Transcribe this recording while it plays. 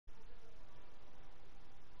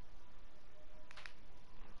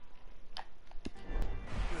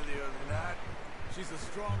a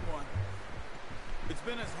strong one. It's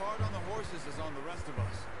been as hard on the horses as on the rest of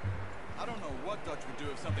us. I don't know what Dutch would do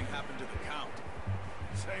if something happened to the Count.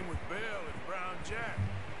 Same with Bill and Brown Jack.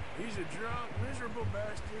 He's a drunk, miserable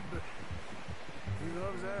bastard, but he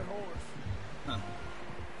loves that horse. Huh.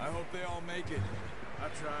 I hope they all make it. I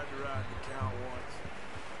tried to ride the Count once.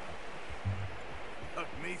 Up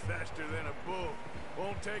me faster than a bull.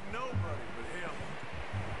 Won't take nobody but him.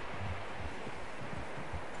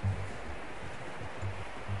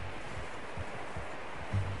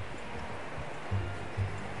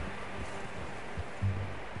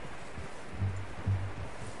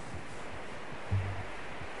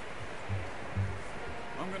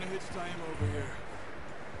 I'm gonna hitch tie him over here.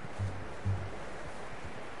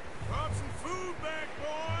 Drop some food back,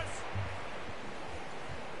 boys!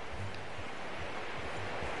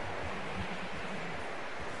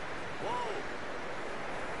 Whoa!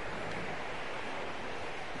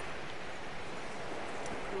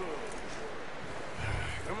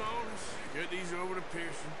 Come on, let's get these over to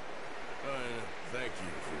Pearson. Thank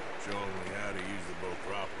you for showing me how to use the boat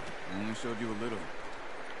properly. I only showed you a little.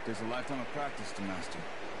 There's a lifetime of practice to master.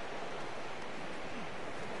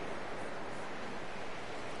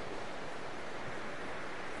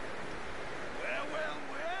 Well.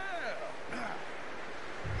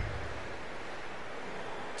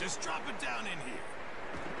 Just drop it down in here.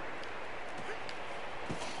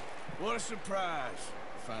 What a surprise.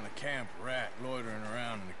 Find a camp rat loitering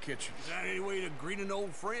around in the kitchen. Is that any way to greet an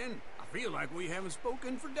old friend? I feel like we haven't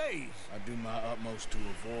spoken for days. I do my utmost to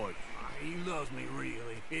avoid. He loves me,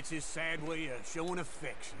 really. It's his sad way of showing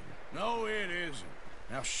affection. No, it isn't.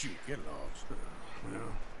 Now shoot, get lost.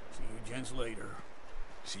 Well, see you gents later.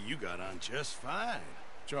 See, you got on just fine.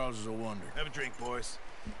 Charles is a wonder. Have a drink, boys.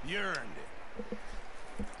 You earned it.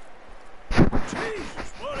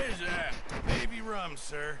 Jesus, what is that? Baby rum,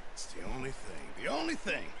 sir. It's the only thing. The only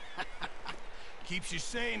thing. Keeps you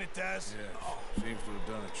sane, it does. Yeah, seems to have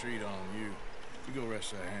done a treat on you. You go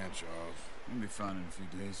rest that hand, Charles. You'll be fine in a few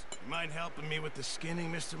days. You mind helping me with the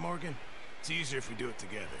skinning, Mr. Morgan? It's easier if we do it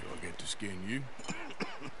together. I'll get to skin you.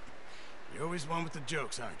 You're always one with the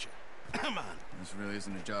jokes, aren't you? Come on. This really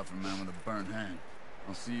isn't a job for a man with a burnt hand.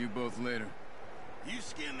 I'll see you both later. You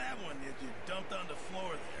skin that one that you dumped on the floor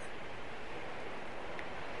there.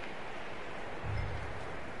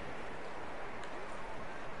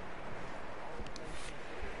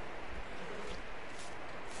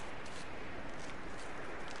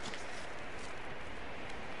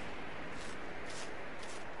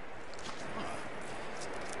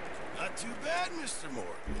 Not too bad, Mr. Morgan.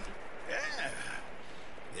 Yeah.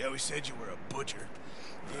 They always said you were a butcher.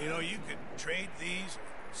 You know, you could trade these,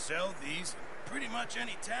 or sell these, in pretty much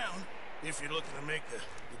any town, if you're looking to make a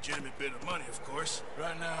legitimate bit of money, of course.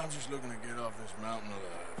 Right now, I'm just looking to get off this mountain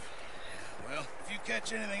alive. Well, if you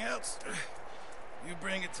catch anything else, you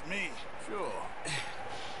bring it to me. Sure.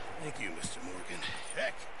 Thank you, Mr. Morgan.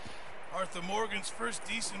 Heck, Arthur Morgan's first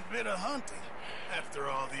decent bit of hunting, after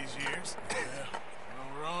all these years. Yeah. Well,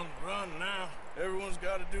 we're on the run now. Everyone's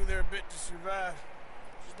got to do their bit to survive.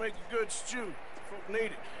 Just make a good stew. Folk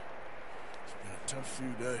need it. It's been a tough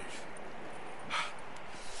few days.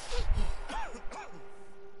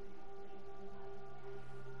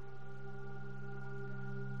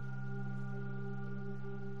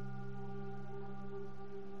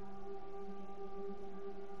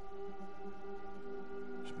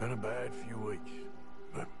 It's been a bad few weeks,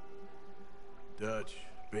 but Dutch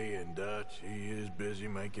being Dutch, he is busy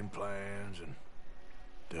making plans, and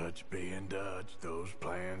Dutch being Dutch, those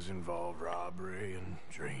plans involve robbery and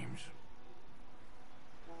dreams.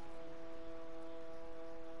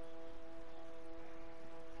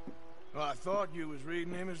 Well, I thought you was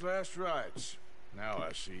reading him his last rites. Now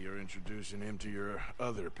I see you're introducing him to your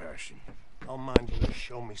other passion. I'll mind you to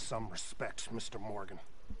show me some respect, Mr. Morgan.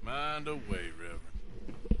 Mind away,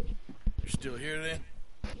 Reverend. You're still here, then?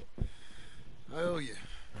 I owe you.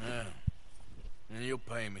 Yeah. And you'll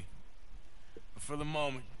pay me. But for the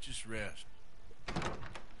moment, just rest.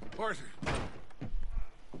 Arthur,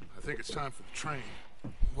 I think it's time for the train.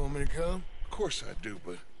 Want me to come? Of course I do,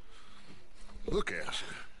 but look at you.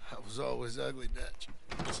 I was always ugly, Dutch.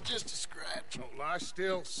 It's just a scratch. Don't lie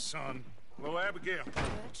still, son. Hello, Abigail.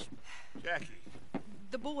 Dutch, Jackie.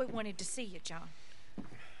 the boy wanted to see you, John.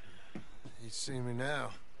 He's seen me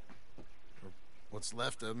now. Or what's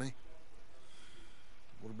left of me.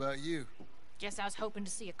 What about you? Guess I was hoping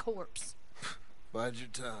to see a corpse. Bide your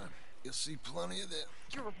time. You'll see plenty of them.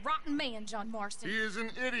 You're a rotten man, John Marston. He is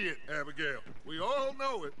an idiot, Abigail. We all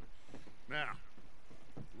know it. Now,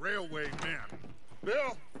 railway men.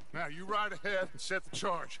 Bill, now you ride ahead and set the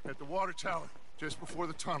charge at the water tower. just before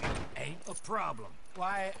the tunnel. Ain't a problem.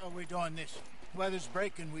 Why are we doing this? Weather's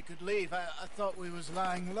breaking. We could leave. I thought we was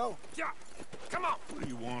lying low. Yeah, come on. What do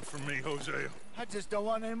you want from me, Hosea? I just don't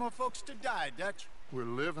want any more folks to die, Dutch. We're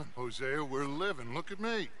living, Hosea, we're living. Look at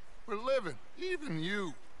me. We're living. Even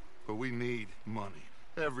you. But we need money.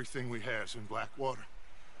 Everything we has in Blackwater.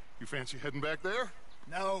 You fancy heading back there?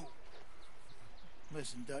 No.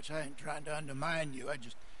 Listen, Dutch, I ain't trying to undermine you. I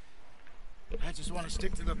just want to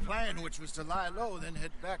stick to the plan, which was to lie low, then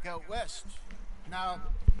head back out west. Now,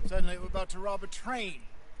 suddenly we're about to rob a train.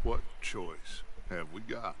 What choice have we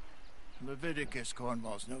got? Leviticus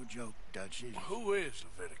Cornwall's no joke, Dutch. Who is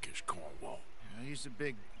Leviticus Cornwall? He's a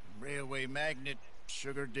big railway magnate,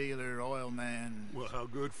 sugar dealer, oil man. Well, how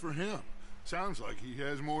good for him. Sounds like he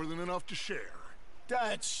has more than enough to share.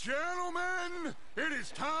 Dutch! Gentlemen, it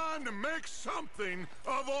is time to make something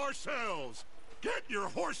of ourselves. Get your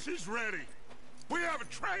horses ready. We have a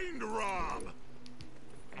train to rob.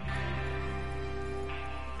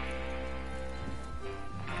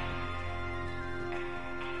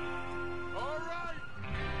 All right,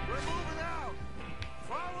 we're moving out.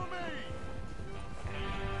 Follow me.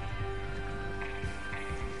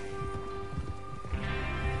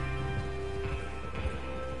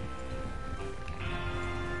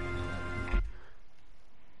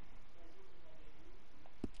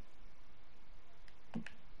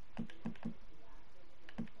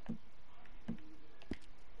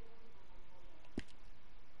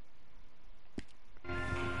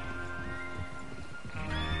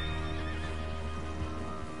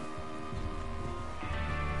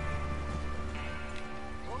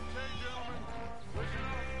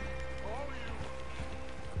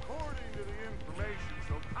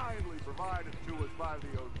 Provided to us by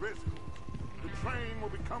the O'Driscolls. The train will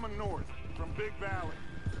be coming north from Big Valley.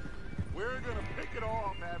 We're gonna pick it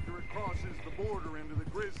off after it crosses the border into the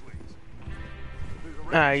Grizzlies.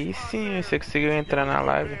 Aí sim, você conseguiu entrar na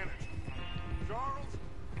live. Charles,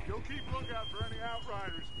 you'll keep lookout for any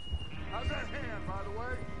outriders. How's that hand, by the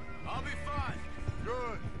way? I'll be fine.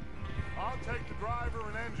 Good. I'll take the driver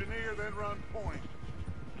and engineer, then run point.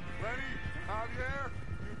 Lenny and Javier,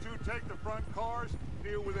 you two take the front cars.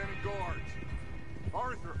 Deal with any guards.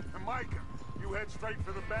 Arthur and Micah, you head straight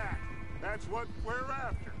for the back. That's what we're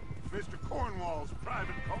after. Mr. Cornwall's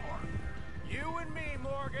private car. You and me,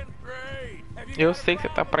 Morgan. Great. Eu sei que você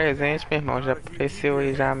tá presente, meu irmão. Já apareceu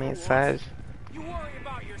aí já a mensagem. You worry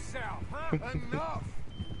about yourself, huh? Enough!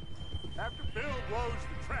 After Bill blows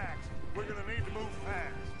the tracks, we're gonna need to move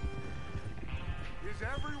fast. Is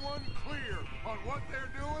everyone clear on what they're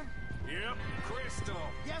doing? Yep, Crystal.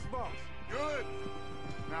 Yes, boss. Good.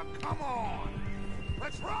 Now come on.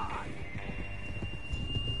 Let's ride.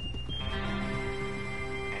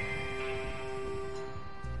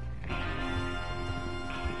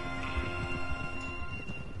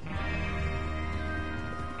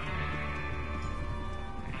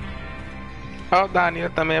 Ó, o Danilo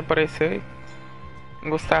também apareceu aí. O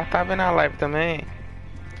Gustavo tá vendo a live também.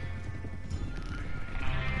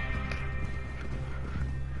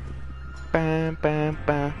 Pam, pam,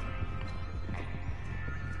 pam.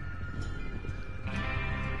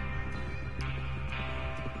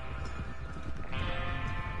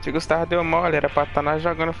 Se Gustavo deu mole, era pra nós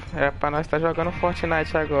jogando, era pra nós estar jogando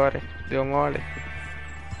Fortnite agora. Deu mole.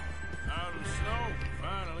 Out of the snow,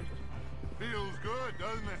 finally. Feels good,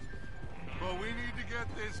 doesn't it? But we need to get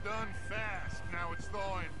this done fast. Now it's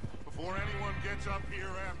thawing, before anyone gets up here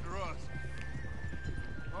after us.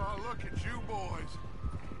 Oh, look at you boys.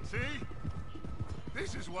 See?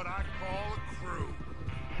 This is what I call a crew.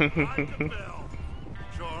 Micah Bell,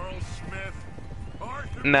 Charles Smith,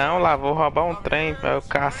 Arthur. Não, lá vou roubar um trem. Eu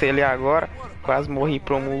cacei ele agora. Quase morri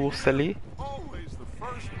pra um urso ali. Always the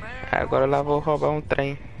first man. Agora lá vou roubar um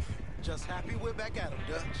trem. Just happy we're back at 'em,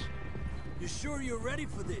 Dutch. You sure you're ready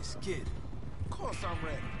for this, kid? Of course I'm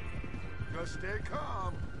ready. Just stay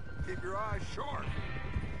calm. Keep your eyes sharp.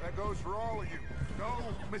 That goes for all of you. No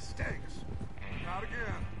mistakes. Not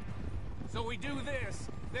again. So we do this,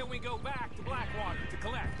 then we go back to Blackwater to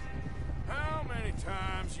collect. How many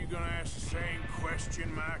times you gonna ask the same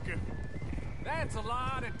question, Micah? That's a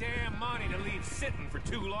lot of damn money to leave sitting for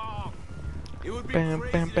too long. It would be Bam,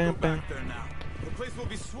 crazy bam, to bam, go bam. back there now. The place will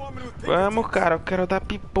be swarming with Vamos, cara, eu quero dar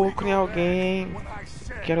pipoco em alguém.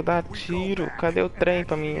 Quero dar tiro. Cadê o trem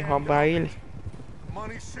pra mim roubar ele?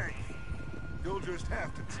 Money's safe. You'll just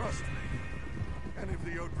have to trust me. And if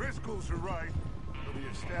the O'Driscolls are right, there'll be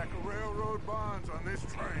a stack of railroad bonds on this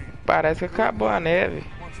train. Parece que acabou a neve.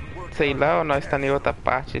 Sei lá, ou nós tá em outra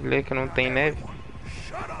parte ali que não tem neve.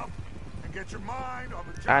 Shut up and get your mind on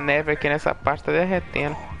the A job. neve aqui nessa parte tá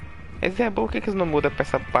derretendo. Mas é bom que eles não mudam pra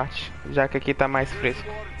essa parte, já que aqui tá mais fresco.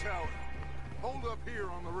 Water tower. Hold up here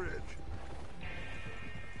on the ridge.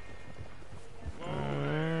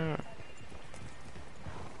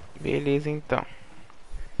 Beleza, então.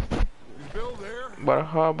 Is Bill there? Bora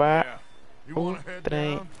roubar You o want to head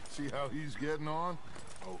trem. down, see how he's getting on?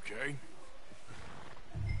 Okay.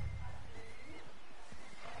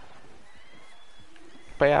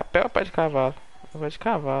 Pai a pé ou pai de cavalo? Eu vou de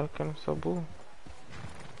cavalo, que eu não sou burro.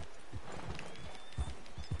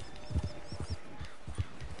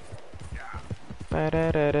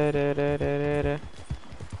 Pararararararara.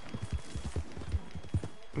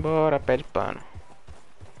 Bora, pé de pano.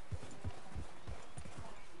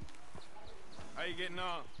 How you getting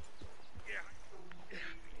on?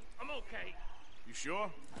 I'm okay. You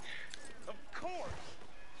sure? Of course.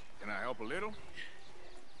 Can I help a little?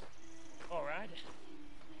 All right.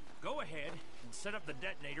 Go ahead and set up the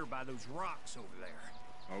detonator by those rocks over there.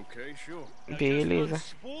 Okay, sure. Now Beleza. just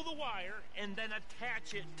spool the wire and then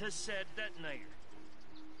attach it to said detonator.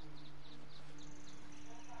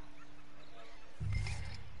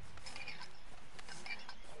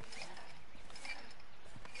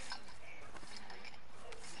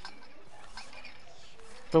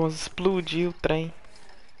 Vamos explodir o trem.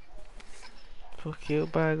 Porque o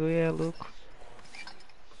bagulho é louco.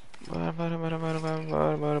 Bora, bora, bora, bora, bora,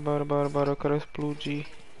 bora, bora, bora, bora, bora. Eu quero explodir.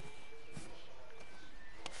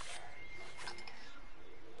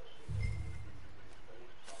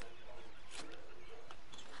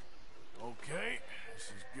 Okay,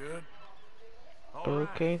 this is good. All right.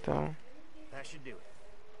 Ok, então. That should do it.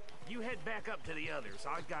 You head back up to the others.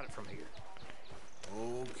 I've got it from here.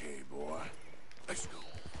 Okay, boy. Let's go.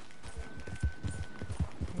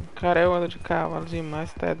 Cara, eu ando de cavalo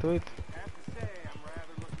demais, tá doido? Have to say, I'm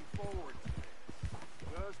rather looking forward.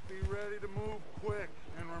 Just be ready to move quick,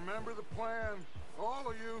 and remember the plan. All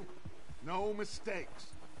of you, no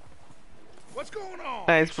mistakes. What's going on?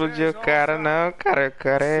 Ah, explodiu o cara, não, cara. O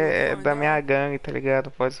cara é da minha gangue, tá ligado?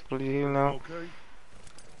 Não pode explodir, não. Okay.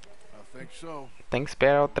 I think so. Tem que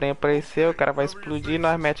esperar o trem aparecer, o cara vai explodir,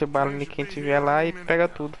 nós mete bala em quem tiver lá e pega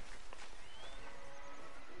tudo.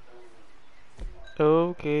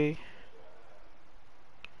 Ok.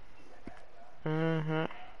 Uhum.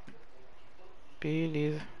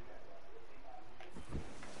 Beleza.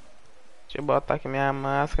 Deixa eu botar aqui minha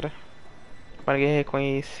máscara para ninguém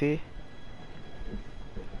reconhecer.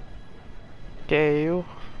 Que é eu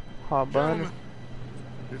roubando. Gentlemen,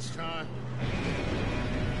 it's time.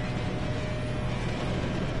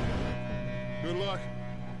 Good luck,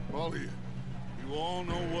 all of you. You all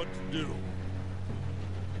know what to do.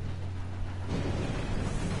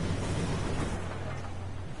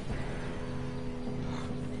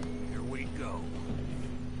 Here we go.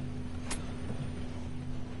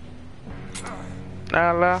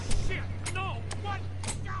 Ah lá. Shit! No! What?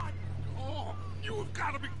 God! Oh, you have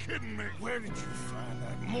got to be kidding me. Where did you find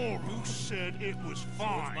that Moore, who said it was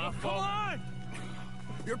fine? my Come fault? on!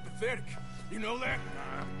 You're pathetic. You know that?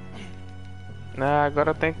 Ah,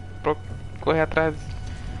 agora eu tenho que correr atrás.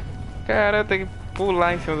 Cara, eu tenho que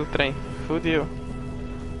pular em cima do trem. Fudeu.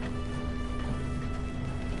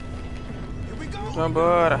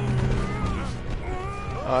 Vambora.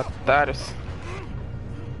 Otários.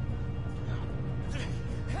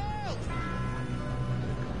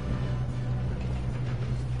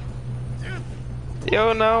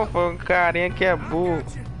 Eu não, foi um carinha que é burro.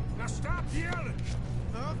 Now stop yelling.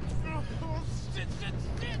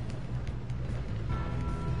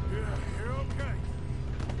 Yeah, you're okay.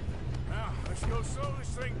 Now, let's go slow this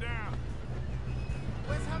thing down.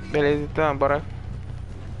 Beleza, então, bora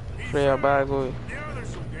frear o bagulho. The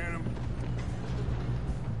others will get him.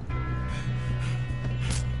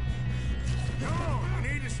 Come on, we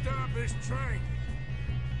need to stop this train.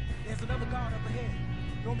 There's another guard up ahead.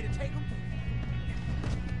 You want me to take him?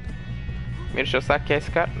 Primeiro, deixa eu saquear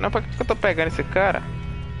esse cara. Não, pra que eu tô pegando esse cara?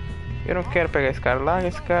 Eu não quero pegar esse cara. Larga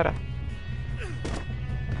esse cara.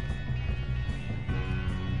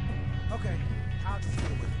 Okay, I'll just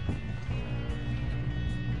deal with it.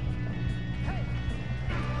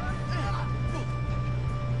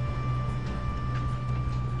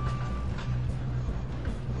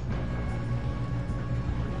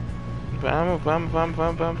 Vamos, vamos, vamos,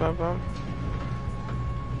 vamos, vamos, vamos, vamos.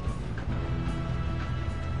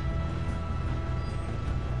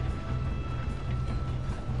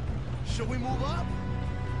 Shall we move up?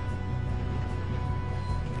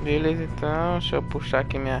 Beleza, então. Deixa eu puxar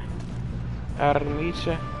aqui minha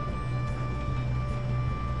armicha.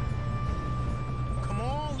 Come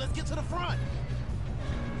on, let's get to the front.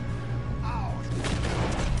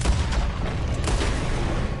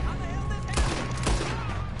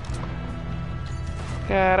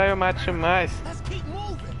 Caralho, eu mato demais. Let's keep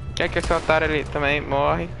moving. Quem é que esse otário ali também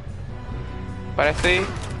morre? Aparece aí.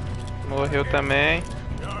 Morreu também.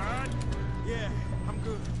 You all right? Yeah, I'm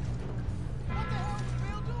good. What the hell is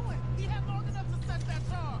Bill doing? He had long enough to set that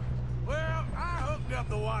charge. Well, I hooked up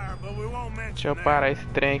the wire, but we won't mention Deixa eu that. parar esse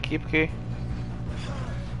trem aqui porque.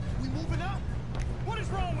 We moving up? What is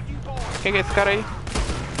wrong with you boys? Quem é esse cara aí?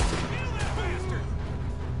 Kill that bastard!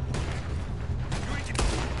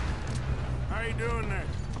 How you doing there?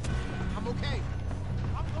 I'm okay.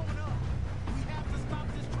 I'm going up. We have to stop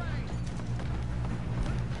this train.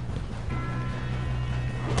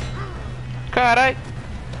 Carai!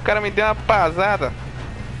 O cara me deu uma pasada.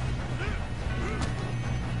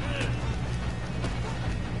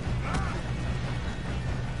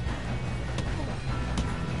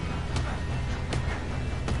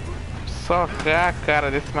 Socar a cara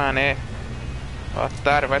desse mané.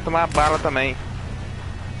 Otário, vai tomar bala também.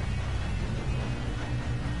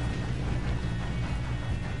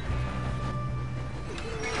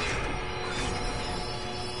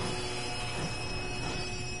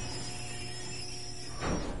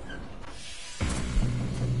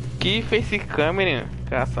 Que facecam, menino?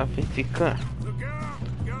 Caça facecam. Look out!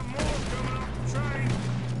 Got more coming off the train.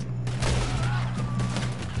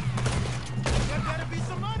 There better be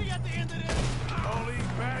some money at the end of this. All these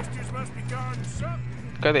bastards must be guarding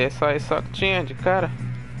something. Cadê? Só que tinha de cara.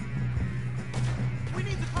 We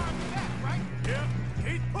need to climb the back, right? Yep,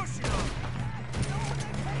 keep pushing on.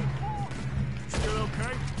 Still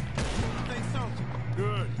okay? I think so.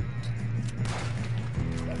 Good.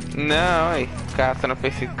 Não, aí. Caça no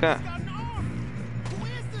facecam. Got an arm. Who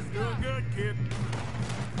is this Doing guy? good, kid.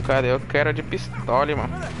 Cadê? Eu quero de pistola, irmão.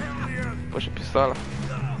 Where the hell are the others? Puxa a pistola.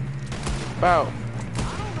 Pau.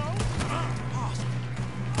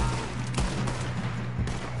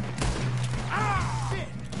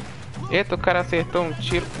 Eita, o cara acertou um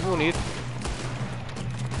tiro bonito.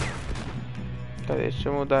 Cadê? Deixa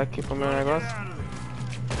eu mudar aqui pro meu negócio.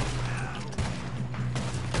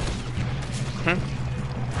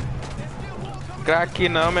 Crack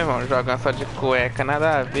não, meu irmão. Jogando só de cueca,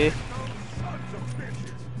 nada a ver.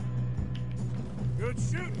 Good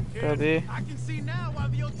shooting, kid. Cadê? I can see now why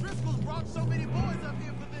the O'Driscolls brought so many boys up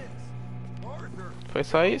here for this. Arthur. Foi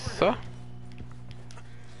só isso? Só?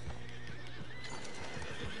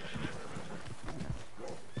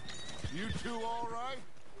 You two all right?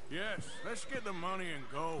 Yes, let's get the money and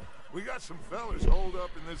go. We got some fellas holed up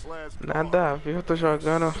in this last car. Nada a ver. Eu tô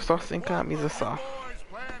jogando só sem camisa só. Boys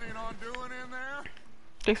planning on doing in there?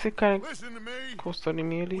 O que esse cara Listen to me. encostou em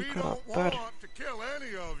mim ali, We cara? don't Otário. want to kill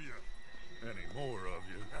any of you. Any more of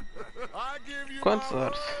you. I give you Quantas my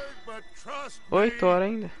horas? word, but trust 8 me, horas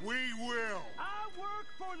ainda. we will. I work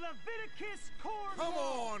for Leviticus Court. Come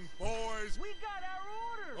on, boys. We got our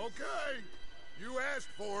orders. Okay. You asked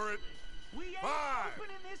for it. We ain't 5,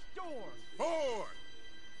 opening this door. 4,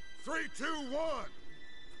 3, 2, 1.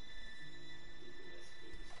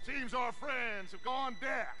 Seems our friends have gone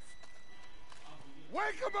deaf.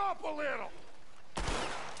 Wake them up a little.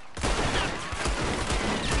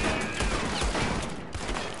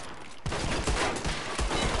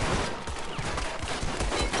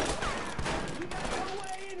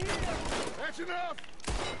 That's enough.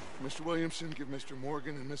 Mr. Williamson, give Mr.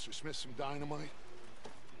 Morgan and Mr. Smith some dynamite.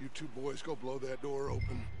 You two boys go blow that door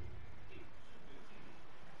open.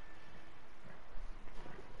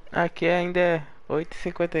 Aqui ainda é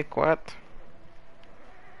 8h54.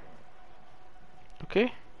 O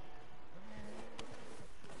quê?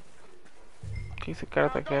 O que esse cara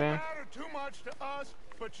tá Now, don't querendo? matter too much to us,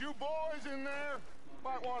 but you boys in there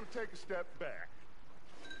might want to take a step back.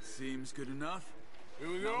 Seems good enough. Here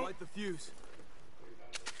we Now go. light the fuse.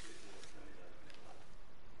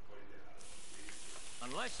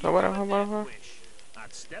 Unless Vambora, have a vambora, death vambora. wish.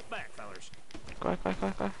 I'd step back, fellas. Corre, corre,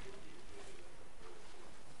 corre, corre.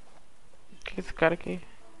 O que esse cara aqui?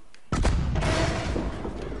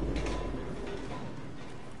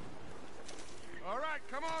 All right,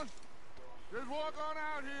 come on. Just walk on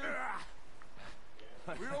out here.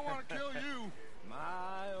 We don't want to kill you.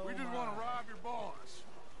 We just want to rob your boss.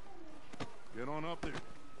 Get on up there.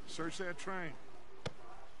 Search that train.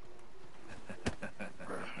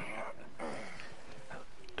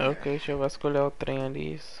 Ok, deixa eu vasculhar o trem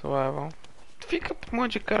ali, suavão. Fica um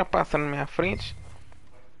monte de cara passando na minha frente.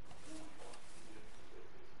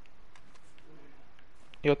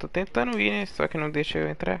 Eu tô tentando ir, né? Só que não deixa eu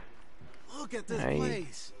entrar. Look at this Aí.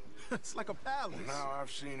 place. It's like a palace. Now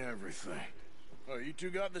I've seen everything. Oh, you two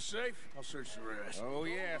got the safe? I'll search the rest. Oh,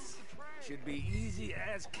 yes. Should be easy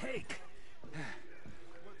as cake.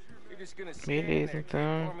 You're just gonna scan Beleza, there.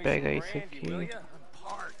 então Pour me pega some isso brandy, aqui. will ya? I'm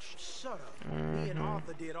parched. Shut up. Me and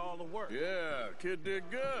Arthur did all the work. Yeah, kid did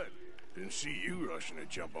good. Didn't see you rushing to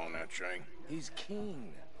jump on that train. He's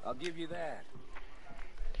keen. I'll give you that.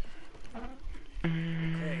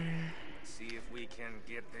 Okay, let's see if we can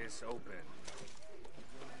get this open.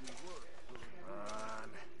 Come on.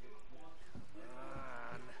 Come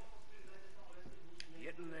on.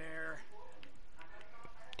 Getting there.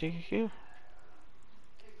 GQ.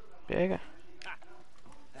 Pega.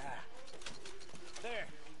 There.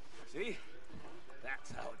 See?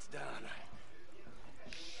 That's how it's done.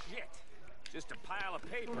 Shit. Just a pile of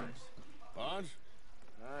papers. Bonds?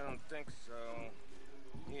 I don't think so.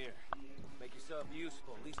 Here. Make yourself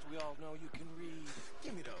useful. At least we all know you can read.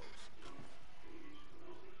 Give me those.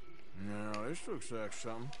 No, this looks like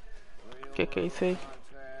something. Que é isso aí?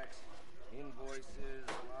 Contracts, invoices,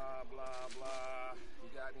 blah, blah, blah. You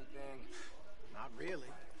got anything? Not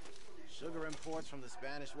really. Sugar imports from the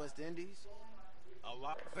Spanish West Indies? A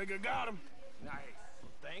lot. I think I got him. Nice.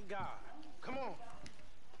 Thank God. Come on.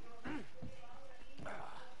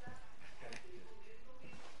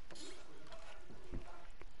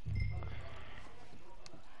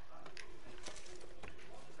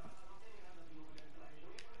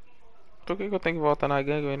 Por que eu tenho que voltar na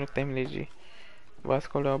gangue? Eu não terminei de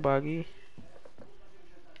vasculhar o bagulho.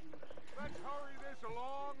 Let's hurry this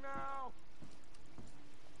along now.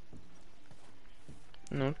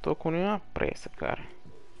 Não tô com nenhuma pressa, cara.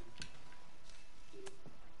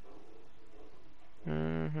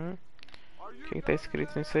 O que tá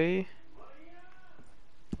escrito nisso aí?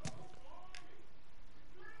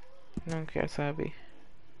 Não quero saber.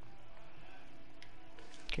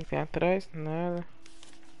 O que tem atrás? Nada.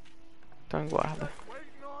 Então guarda.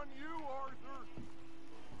 Waiting on you, Arthur.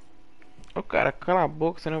 Ô cara, cala a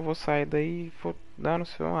boca, senão eu vou sair daí e vou dar no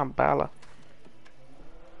seu uma bala.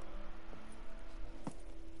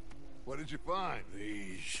 What did you find?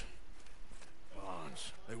 These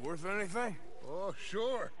bonds. They worth anything? Oh,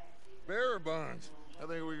 sure. Bearer bonds. I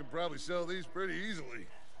think we can probably sell these pretty easily.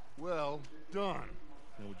 Well done.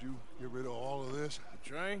 Now, would you get rid of all of this? The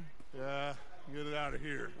train? Yeah, get it out of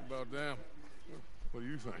here. What about them? What do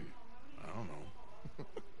you think? I don't know.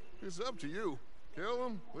 It's up to you. Kill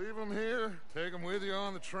them, leave them here, take them with you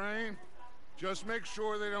on the train. Just make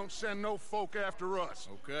sure they don't send no folk after us.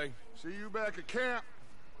 Okay. See you back at camp.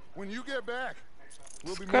 When you get back,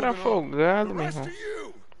 we'll be Esse cara é moving on. folgado, The meu rest irmão. of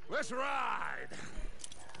you, let's ride.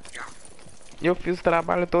 Eu fiz o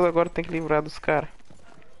trabalho todo, agora tem que livrar dos caras.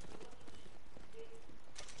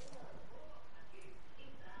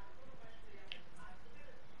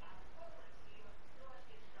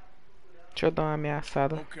 Deixa eu dar uma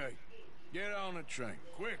ameaçada. Okay. Get on the train.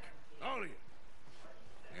 Quick. All of you.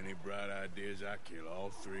 Any bright ideas, I kill all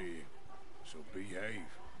three of you. So behave.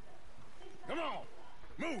 Come on.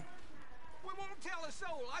 Move. We won't tell a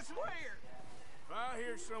soul, I swear. If I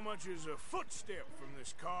hear so much as a footstep from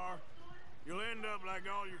this car, you'll end up like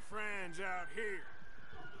all your friends out here.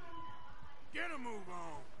 Get a move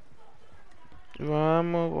on.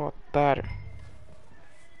 Vamos, otário.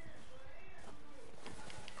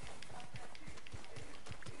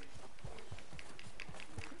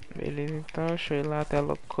 Beleza, então deixa eu ir lá até a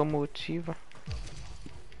locomotiva.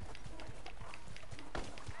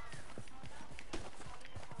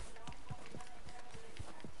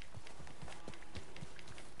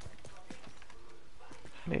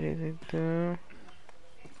 Beleza, então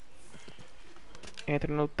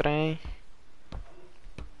entra no trem.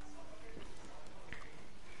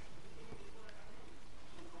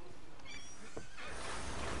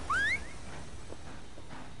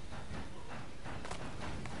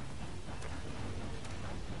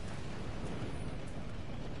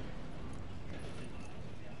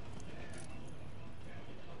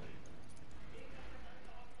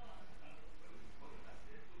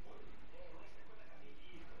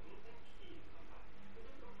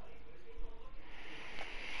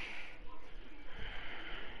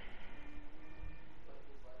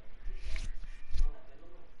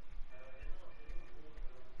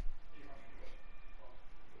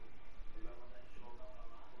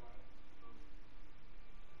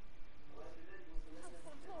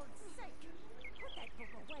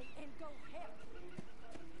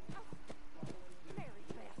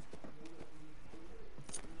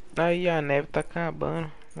 Aí a neve tá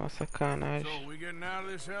acabando. Uma sacanagem. So, we getting out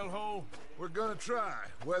of this hellhole? We're gonna try.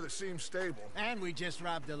 Weather seems stable. And we just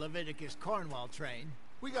robbed the Leviticus Cornwall train.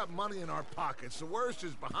 We got money in our pockets. The worst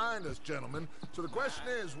is behind us, gentlemen. So the question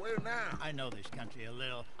is, where now? I know this country a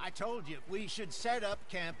little. I told you, we should set up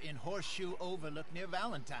camp in Horseshoe Overlook near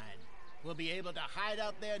Valentine. We'll be able to hide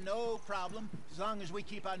out there no problem, as long as we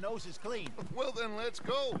keep our noses clean. Well, then let's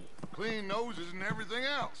go. Clean noses and everything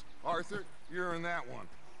else. Arthur, you're in that one.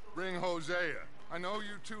 Bring Hosea. I know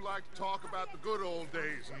you two like to talk about the good old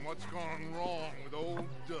days and what's gone wrong with old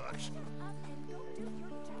Dutch.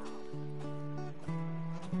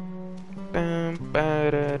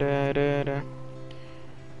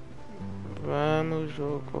 Vamos,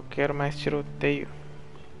 jogo. Eu quero mais tiroteio.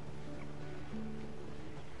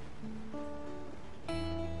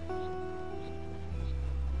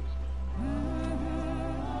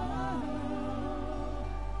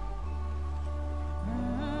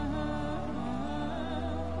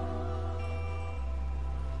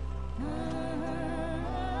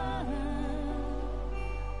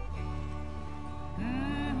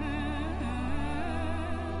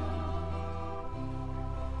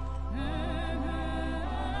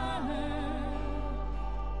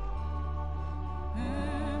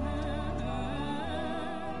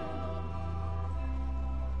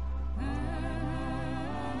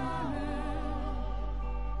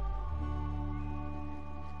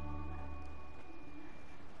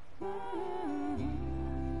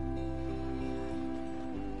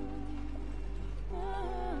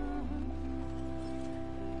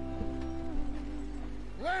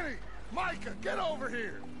 Lenny! Micah, get over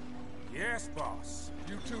here! Yes, boss.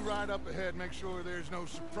 You two ride up ahead, make sure there's no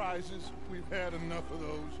surprises. We've had enough of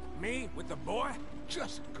those. Me with the boy?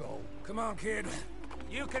 Just go. Come on, kid.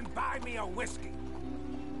 You can buy me a whiskey.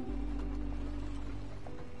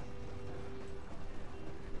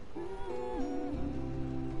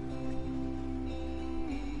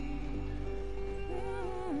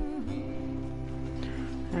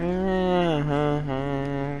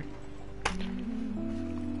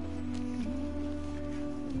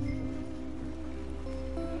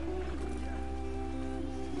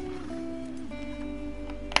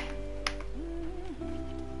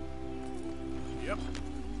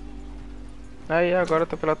 Aí agora eu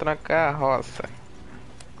tô pilotando a carroça.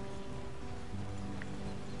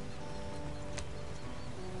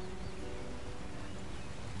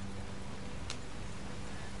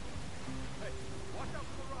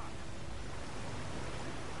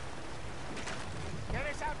 Get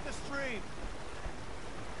us out the stream.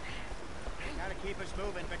 Gotta keep us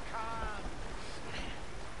moving, but calm.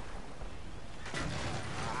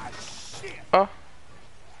 Ah, shit. Ó,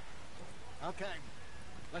 Okay,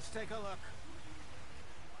 let's take a look.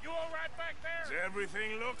 You all right back there? Does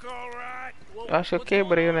everything look all right? eu acho que eu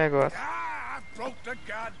quebrei o negócio. Ah, I broke the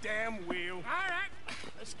goddamn wheel. All right,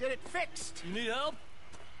 let's get it fixed. You need help?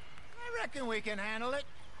 I reckon we can handle it.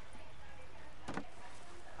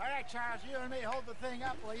 All right, Charles, you and me hold the thing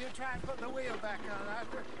up while you try and put the wheel back on,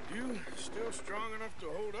 Arthur. You still strong enough to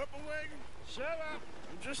hold up a wagon? Shut up.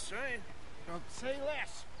 I'm just saying. Don't say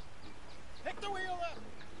less. Pick the wheel up.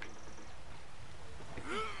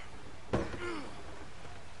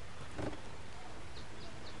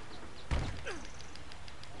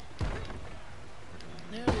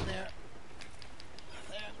 Nearly there.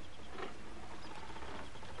 There.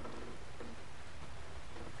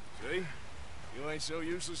 See? You ain't so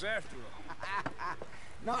useless after all.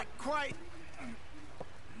 Not quite.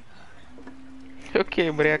 Eu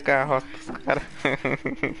quebrei a carroça dos caras.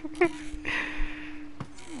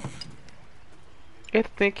 Eita,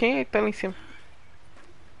 tem quem tá lá em cima?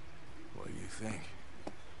 What do you think?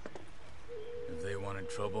 If they wanted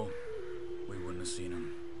trouble, we wouldn't have seen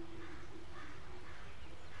them.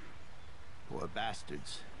 Poor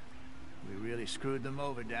bastards. We really screwed them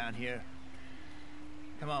over down here.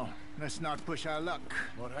 Come on, let's not push our luck.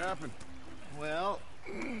 What happened? Well,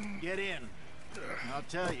 get in. I'll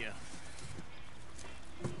tell you.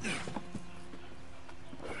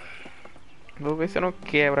 Vou ver se eu não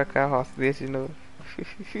quebro a carroça desse de novo.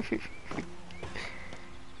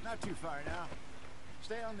 Not too far now.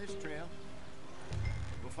 Stay on this trail.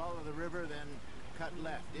 We'll follow the river, then cut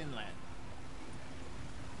left inland.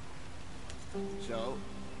 So,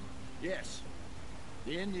 yes,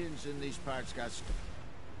 the Indians in these parts got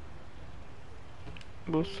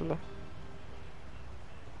Bússola.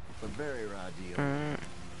 a very raw deal.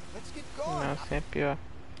 Let's get going. Não, sempre ó.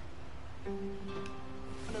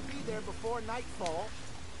 I'm gonna be there before nightfall.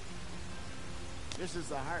 This is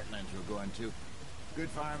the heartlands we're going to. Good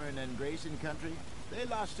farming and grazing country. They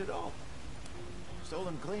lost it all.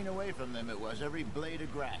 Stolen clean away from them it was, every blade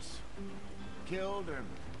of grass. Killed or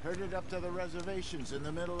herded up to the reservations in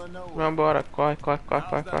the middle of nowhere. Vambora, corre, corre, corre, corre,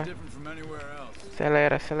 How's that corre. different from anywhere else?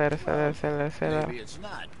 Acelera, acelera, acelera, acelera, acelera. Maybe it's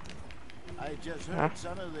not. I just heard Huh?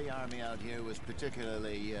 some of the army out here was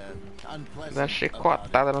particularly unpleasant. Dando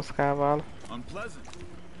chicotada nos cavalos. Unpleasant.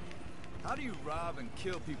 How do you rob and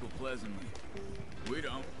kill people pleasantly? We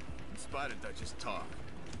don't, in spite of Dutch's talk.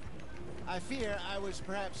 I fear I was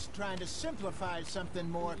perhaps trying to simplify something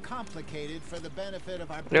more complicated for the benefit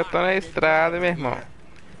of our Eu tô na blockheaded estrada, meu driver irmão. here.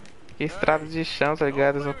 Que estrada de chão, tá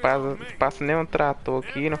ligado? Não passa nenhum trator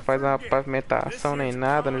aqui, não faz uma pavimentação nem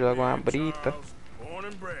nada, não joga uma brita.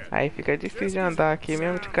 Aí fica difícil de andar aqui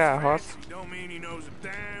mesmo de carroça.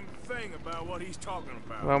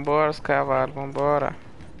 Vambora, os cavalos, vambora.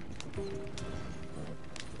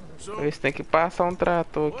 Eles têm que passar um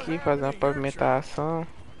trator aqui, fazer uma pavimentação.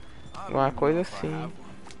 Uma coisa assim.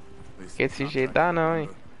 Porque desse jeito dá não, hein.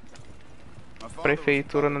 A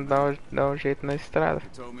prefeitura não dá um jeito na estrada.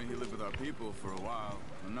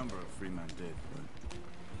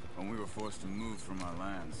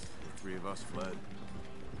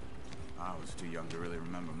 I was too young to really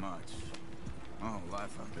remember much. My whole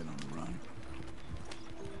life I've been on the run.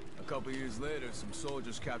 A couple years later, some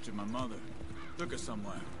soldiers captured my mother. Took her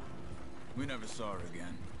somewhere. We never saw her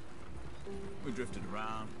again. We drifted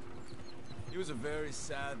around. He was a very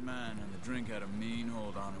sad man, and the drink had a mean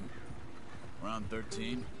hold on him. Around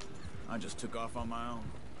 13, I just took off on my own.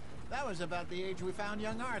 That was about the age we found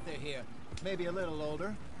young Arthur here. Maybe a little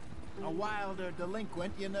older. A wilder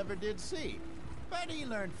delinquent you never did see. But he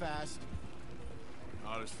learned fast.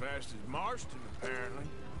 Not as fast as Marston, apparently.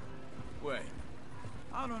 Wait,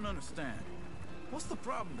 I don't understand. What's the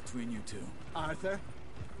problem between you two? Arthur?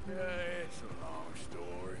 Yeah, it's a long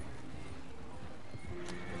story.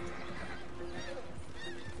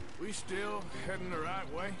 We still heading the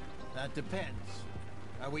right way? That depends.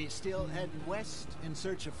 Are we still heading west in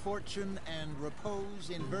search of fortune and repose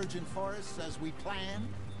in virgin forests as we planned?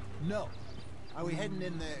 No. Are we heading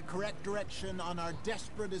in the correct direction on our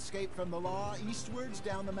desperate escape from the law eastwards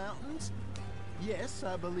down the mountains? Yes,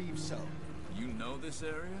 I believe so. You know this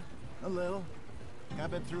area? A little.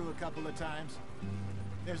 I've been through a couple of times.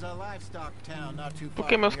 There's a livestock town not too far. Por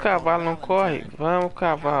que meus cavalos não correm? Vamos,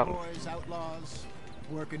 cavalo. Cowboys, outlaws,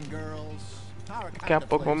 working girls. Daqui a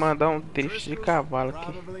pouco vou mandar um triste de cavalo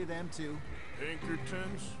aqui. Probably them too.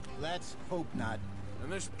 Pinkertons? Let's hope not.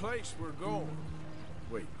 And this place we're going.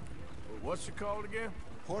 Wait, what's it called again?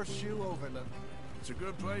 Horseshoe Overlook. It's a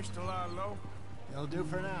good place to lie low? It'll do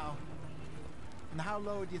for now. And how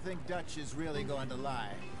low do you think Dutch is really going to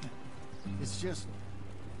lie? It's just,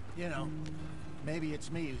 you know, maybe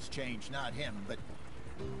it's me who's changed, not him, but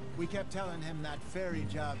we kept telling him that ferry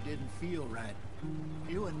job didn't feel right.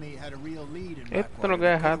 You and me had a real lead in Eita, no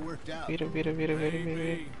lugar errado. Vira, vira, vira, vira,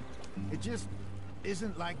 vira. It just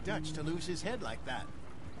isn't like Dutch to lose his head like that.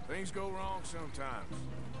 Things go wrong sometimes.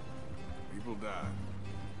 People die.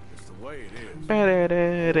 It's the way it is.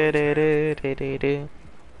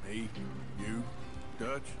 Me, you,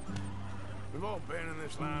 Dutch. We've all been in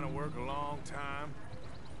this line of work a long time.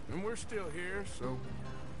 And we're still here, so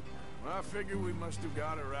I figure we must have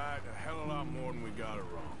got it right a hell of a lot more than we got it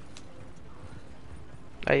wrong.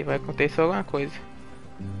 Aí vai acontecer alguma coisa.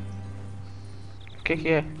 O que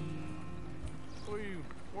é? What are you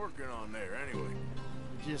working on there, anyway?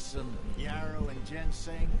 Just some yarrow and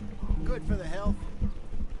ginseng. Good for the health.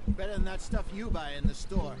 Better than that stuff you buy in the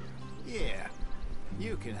store. Yeah,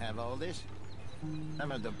 you can have all this.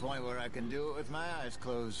 I'm at the point where I can do it with my eyes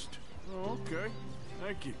closed. Oh, okay.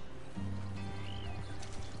 Thank you.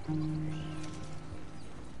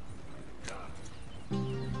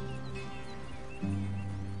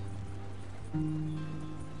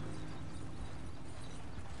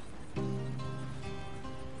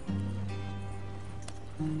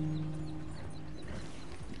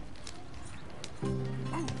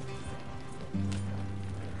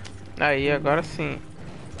 Aí, agora sim.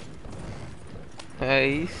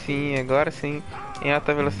 Aí sim, agora sim. Em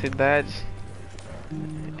alta velocidade.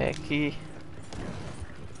 É aqui.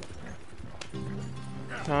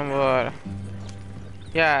 Vambora.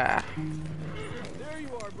 Yeah. There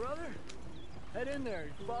you are, brother. Head in there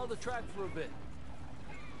and follow the track for a bit.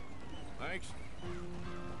 Thanks.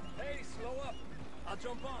 Hey, slow up. I'll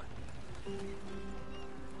jump on.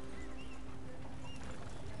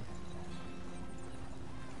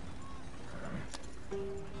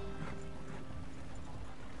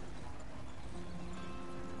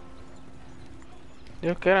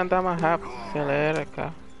 Eu quero andar mais rápido. Acelera,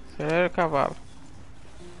 cara. Acelera, cavalo.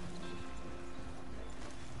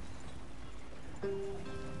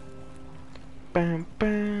 Pam,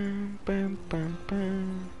 pam, pam, pam,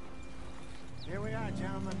 pam. Here we are,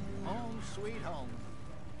 gentlemen. Home sweet home.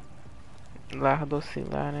 Lar do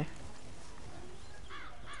oscilar, né?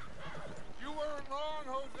 You weren't wrong,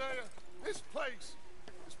 Hosea. This place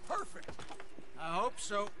is perfect. I hope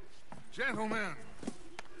so. Gentlemen,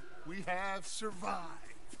 we have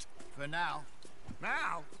survived. For now.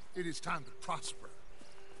 Now, it is time to prosper.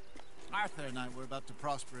 Arthur and I were about to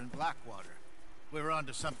prosper in Blackwater. We were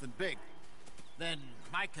onto something big. Then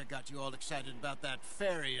Micah got you all excited about that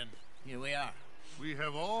ferry, and here we are. We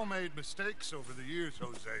have all made mistakes over the years,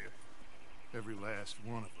 Hosea. Every last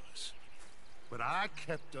one of us. But I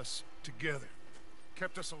kept us together.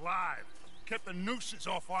 Kept us alive. Kept the nooses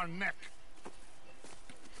off our neck.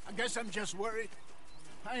 I guess I'm just worried.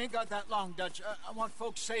 I ain't got that long, Dutch. I want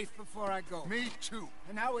folks safe before I go. Me too.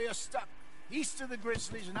 And now we are stuck east of the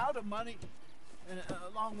Grizzlies and out of money. And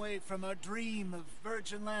a long way from our dream of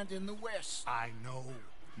virgin land in the west. I know,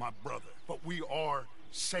 my brother. But we are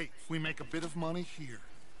safe. We make a bit of money here.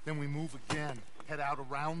 Then we move again. Head out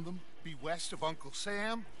around them. Be west of Uncle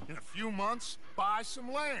Sam. In a few months, buy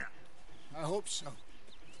some land. I hope so.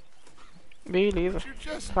 Beleza. You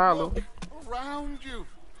just Falou. look around you.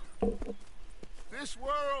 This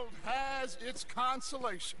world has its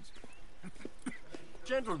consolations.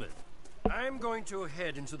 Gentlemen, I'm going to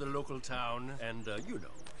head into the local town and,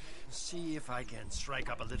 see if I can strike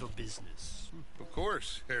up a little business. Of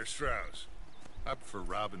course, Herr Strauss. I prefer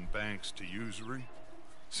robbing banks to usury.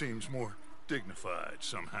 Seems more dignified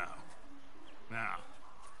somehow. Now,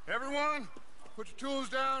 everyone, put your tools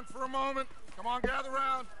down for a moment. Come on, gather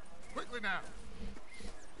round. Quickly now.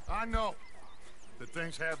 I know that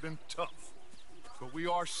things have been tough, but we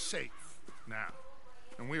are safe now,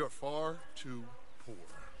 and we are far too poor.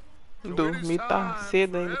 Dormir tá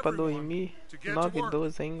cedo ainda pra dormir.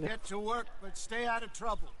 9h12 ainda. Get to work, but stay out of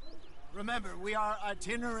trouble. Remember, we are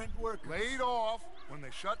itinerant workers. Laid off when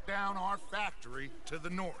they shut down our factory to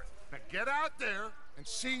the north. Now get out there and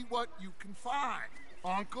see what you can find.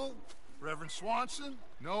 Uncle, Reverend Swanson,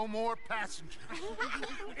 no more passengers.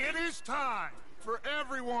 It is time for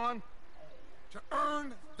everyone to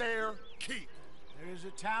earn their keep. There is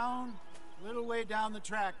a town a little way down the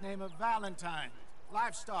track named Valentine.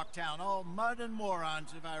 Livestock town, all mud and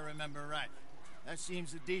morons, if I remember right. That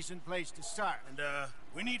seems a decent place to start. And,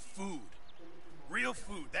 we need food. Real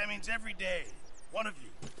food. That means every day. One of you.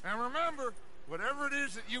 And remember, whatever it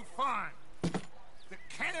is that you find, the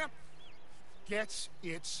camp gets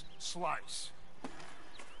its slice.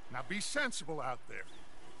 Now be sensible out there.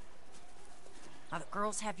 Now the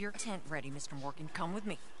girls have your tent ready, Mr. Morgan. Come with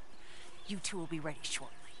me. You two will be ready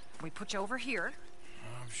shortly. We put you over here.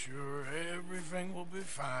 I'm sure everything will be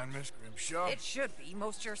fine, Miss Grimshaw. It should be.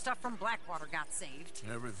 Most of your stuff from Blackwater got saved.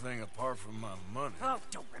 Everything apart from my money. Oh,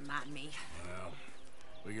 don't remind me. Well,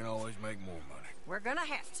 we can always make more money. We're gonna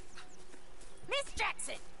have to. Miss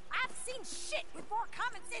Jackson, I've seen shit with more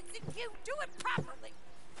common sense than you. Do it properly.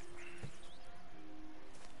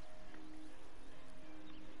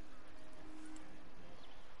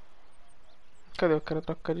 Cadê? Eu quero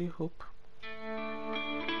trocar de roupa.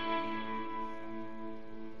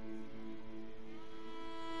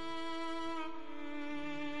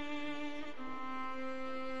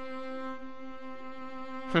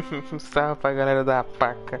 Salve pra galera da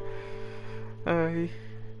paca. Ai.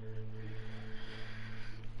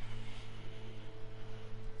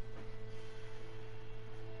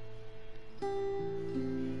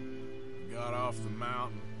 Got off the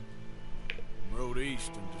mountain, rode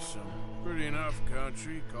east into some pretty enough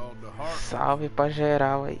country called the Heart. Salve pra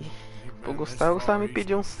geral aí. O Gustavo me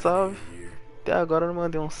pediu um salve. Até agora eu não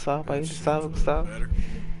mandei um salve pra ele. Salve, Gustavo.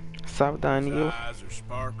 Salve, Danilo.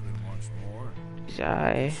 Já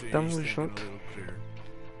é, tamo junto.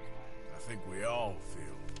 I think we all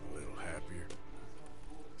feel a little happier,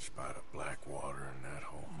 despite of Blackwater and that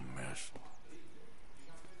whole mess.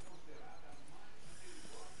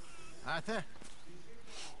 Arthur?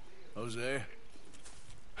 Jose?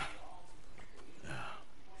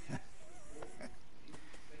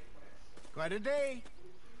 Quite a day.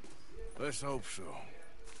 Let's hope so.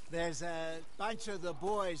 There's a bunch of the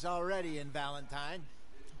boys already in Valentine.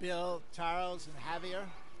 Bill, Charles, and Javier.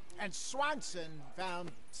 And Swanson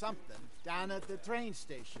found something down at the train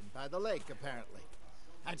station by the lake, apparently.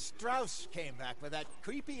 And Strauss came back with that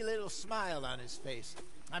creepy little smile on his face.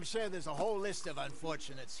 I'm sure there's a whole list of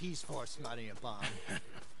unfortunates he's forced money upon.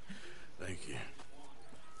 Thank you.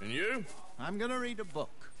 And you? I'm gonna read a book.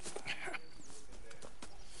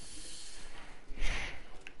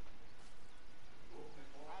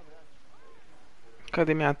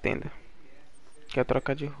 Cadê minha tenda? Quer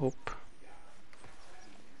trocar de roupa.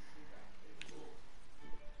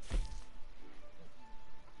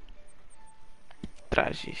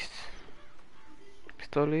 Trajes.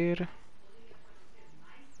 Pistoleiro.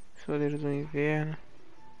 Pistoleiro do inverno.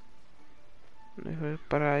 Noiva do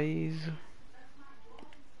paraíso.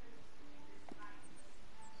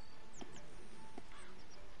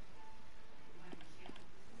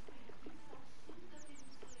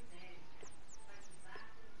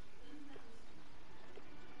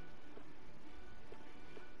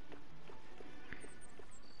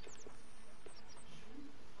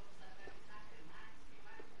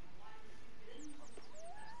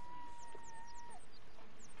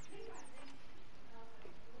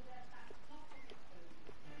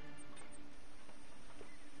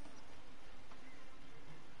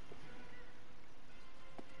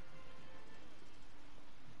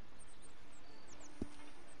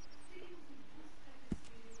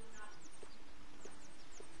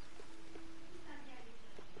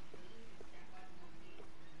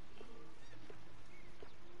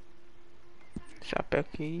 chapéu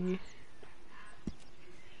aqui.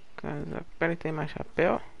 Casaco. Pera aí, tem mais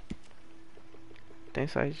chapéu? Tem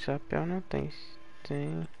size de chapéu? Não tem.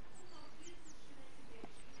 Tem.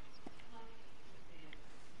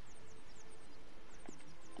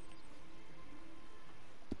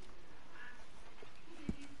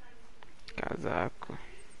 Casaco.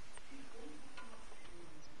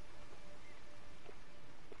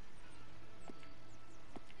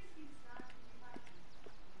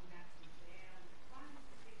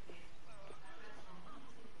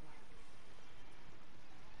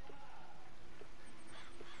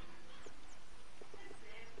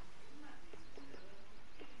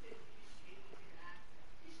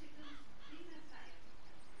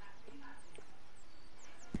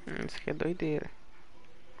 Isso aqui é doideira.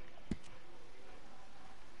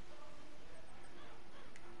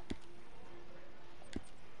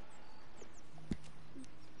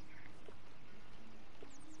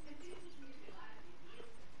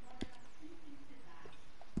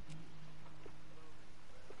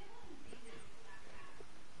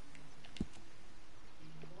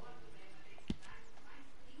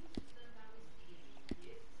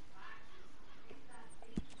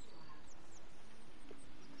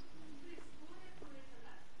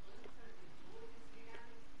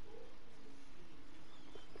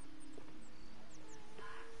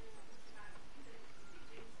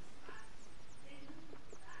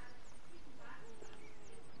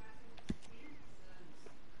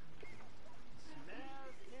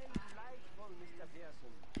 Smells delightful, Mr.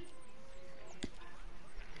 Pearson.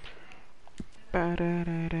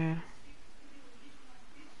 Pararara.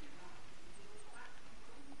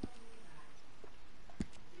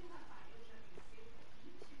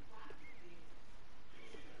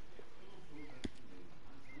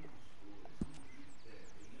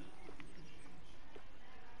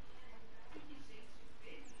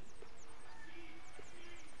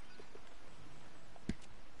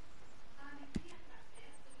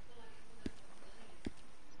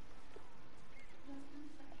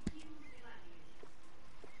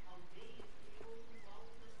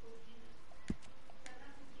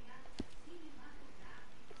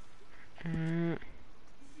 Hum.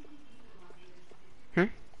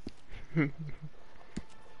 Hum?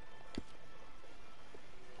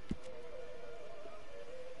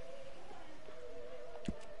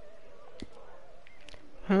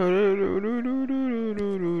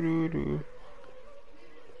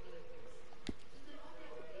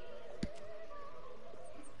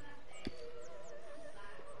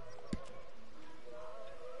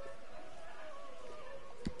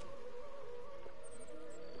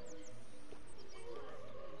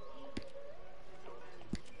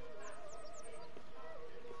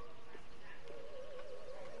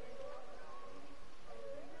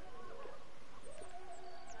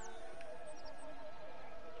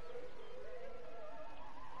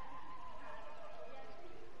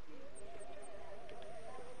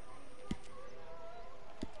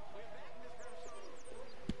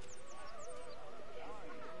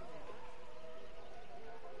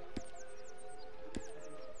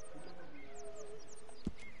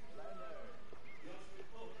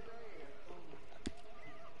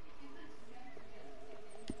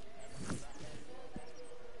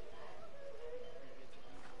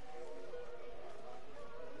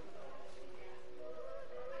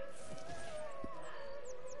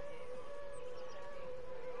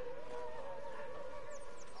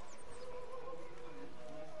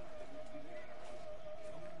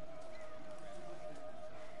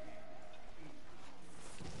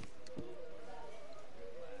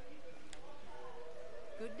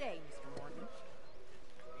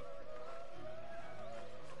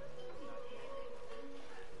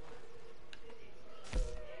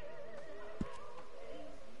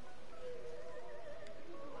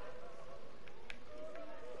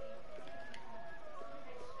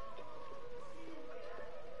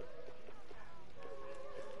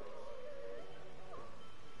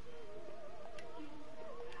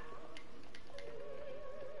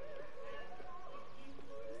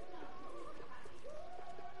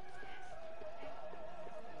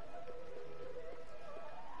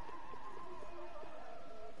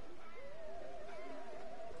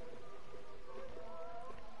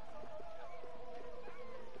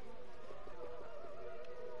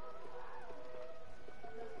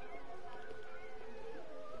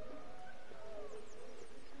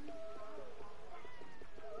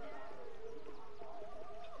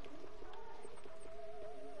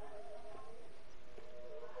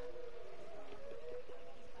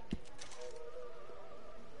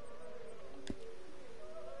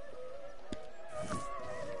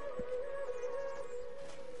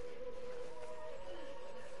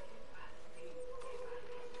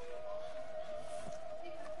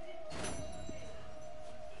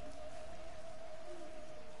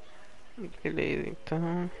 Beleza,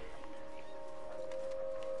 então.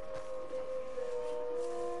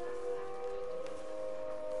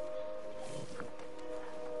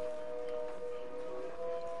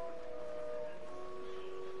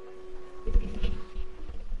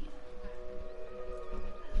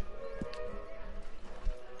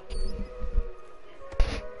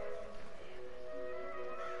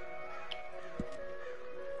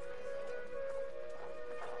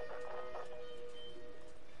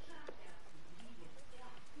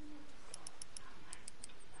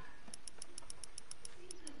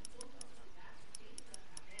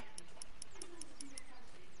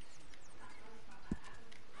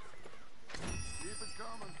 Keep it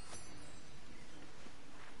coming.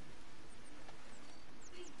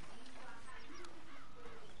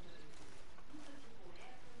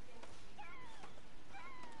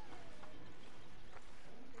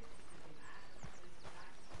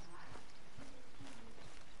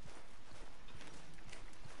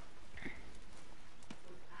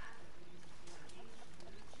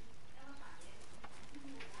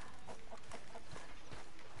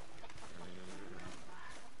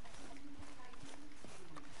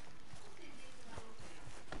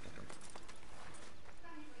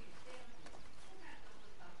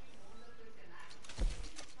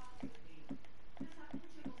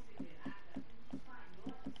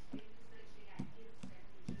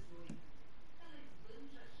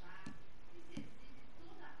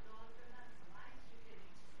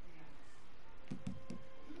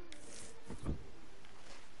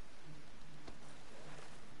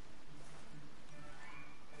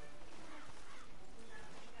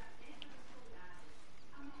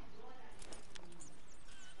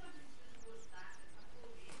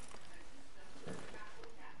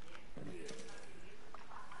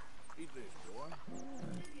 Eat this, boy.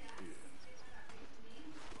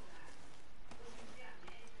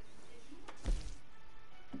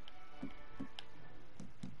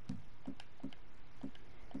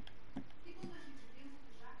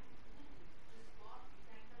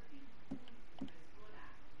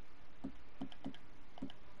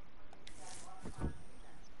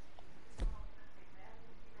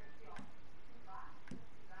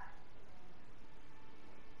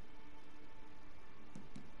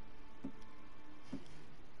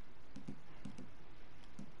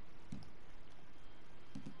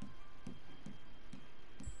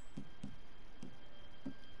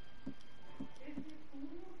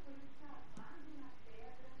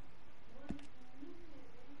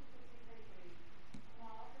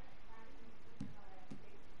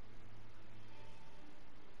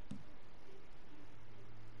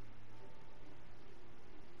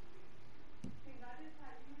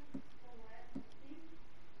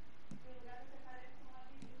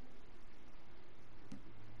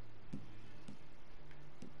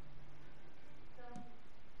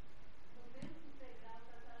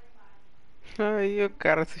 Aí o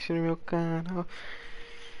cara assistindo meu canal.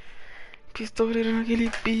 Pistoleiro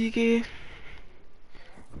naquele pique.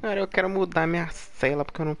 Cara, eu quero mudar minha cela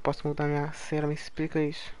porque eu não posso mudar minha cela. Me explica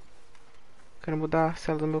isso. Quero mudar a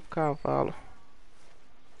cela do meu cavalo.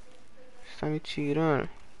 Você tá me tirando?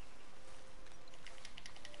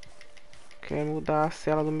 Quero mudar a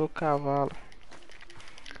cela do meu cavalo.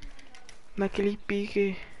 Naquele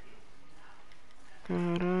pique.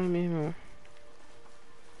 Caralho, meu irmão.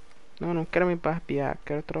 Não, não quero me barbear.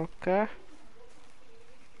 Quero trocar.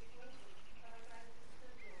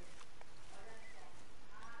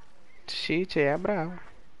 Shit, aí é bravo.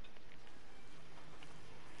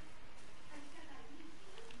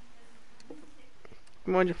 Que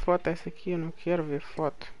monte de foto é essa aqui? Eu não quero ver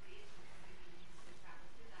foto.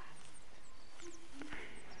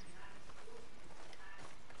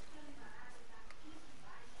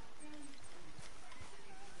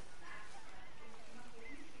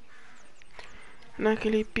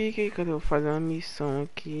 Naquele pique aí, cadê? Eu vou fazer uma missão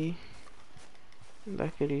aqui.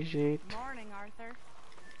 Daquele jeito. Morning, Arthur.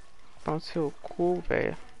 Pau no seu cu,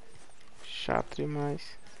 velho. Chato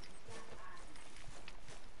demais.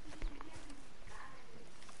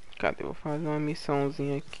 Cadê? Eu vou fazer uma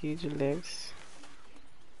missãozinha aqui de leves.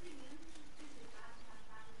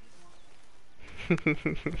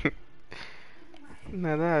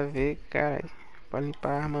 Nada a ver, cara. Pra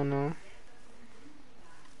limpar a arma não.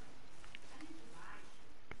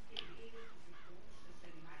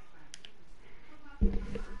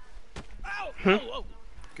 Ow! Whoa, whoa!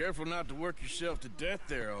 Careful not to work yourself to death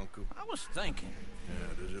there, Uncle. I was thinking.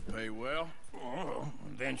 Yeah, does it pay well? Oh,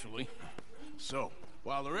 eventually. So,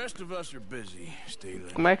 while the rest of us are busy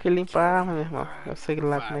stealing, Como é que limpa a arma, meu irmão? Eu sei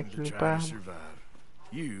lá como é que fighting to limpa a try to arma. survive,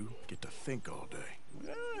 you get to think all day.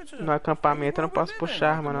 No acampamento eu não posso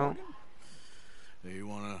puxar arma não. Hey, you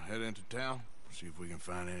wanna head into town? See if we can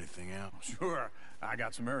find anything out? Sure. I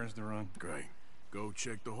got some errands to run. Great. Go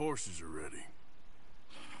check the horses are ready.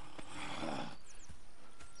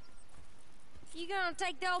 If you gonna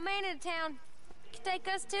take the old man into town, you can take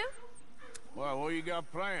us too? Well, what you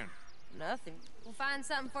got planned? Nothing. We'll find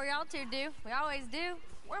something for y'all two to do. We always do.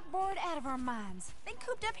 We're bored out of our minds. Been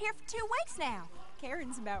cooped up here for 2 weeks now.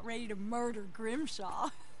 Karen's about ready to murder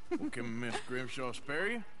Grimshaw. Well, can Miss Grimshaw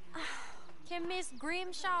spare you? Can Miss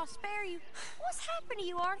Grimshaw spare you? What's happened to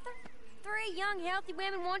you, Arthur? 3 young, healthy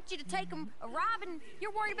women want you to take them a robbing.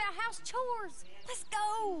 You're worried about house chores. Let's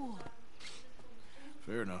go.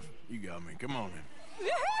 Fair enough. You got me. Come on then.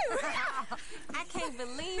 I can't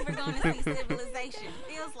believe we're going to see civilization.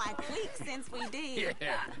 Feels like weeks since we did.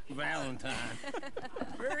 Yeah, Valentine.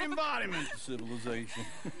 Very embodiment of civilization.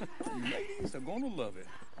 You ladies are going to love it.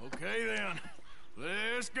 Okay then.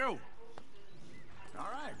 Let's go. All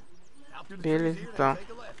right. Beleza, então.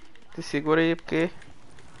 Se segura aí porque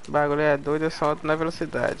o bagulho é doido, eu solto na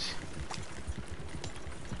velocidade.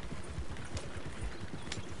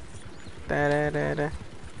 Tararara.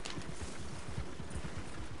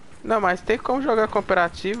 Não, mas tem como jogar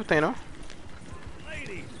cooperativo, tem não?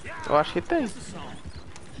 Eu acho que tem.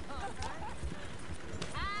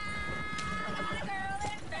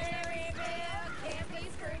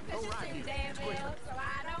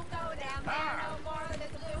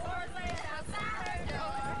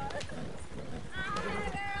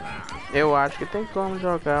 Eu acho que tem como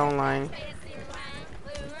jogar online.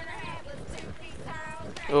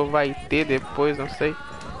 Ou vai ter depois, não sei.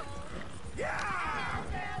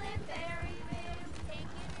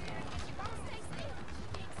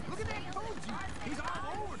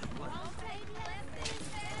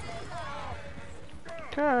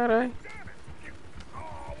 Carai.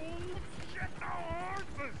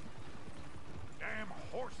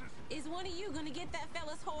 Is one of you gonna get that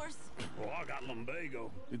fella's horse? Well, I got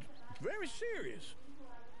lumbago. It's very serious.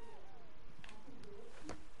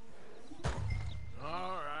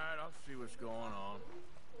 All right, I'll see what's going on.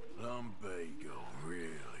 Lumbago,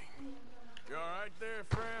 really? You all right there,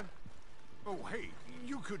 friend? Oh, hey,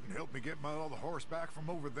 you couldn't help me get my other horse back from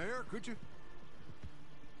over there, could you?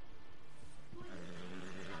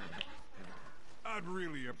 I'd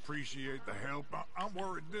really appreciate the help. I'm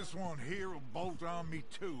worried this one here will bolt on me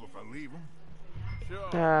too if I leave him.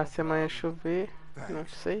 Ah, se amanhã chover, não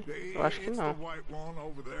sei. Eu acho que It's não. the white one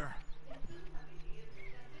over there.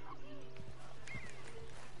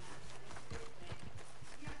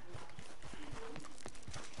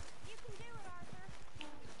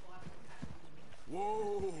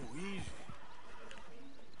 Whoa, easy.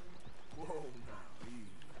 Whoa, now,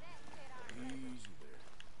 easy. Easy there.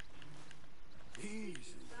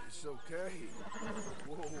 Easy, it's okay.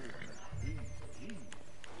 Whoa, easy, easy.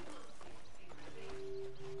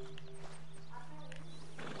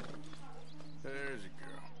 There's a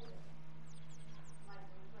girl.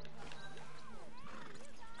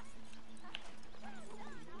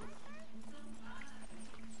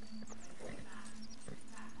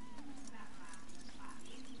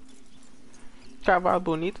 Cavalo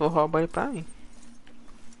bonito, vou roubar ele pra mim.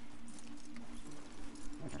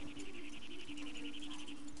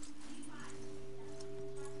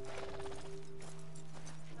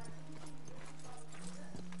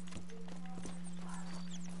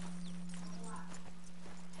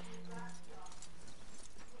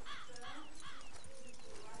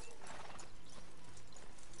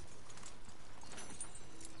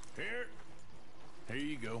 Here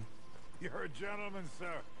you go. You're a gentleman,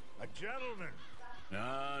 sir. A gentleman.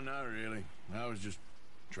 No, not really. I was just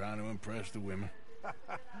trying to impress the women.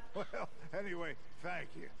 Well, anyway, thank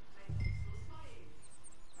you.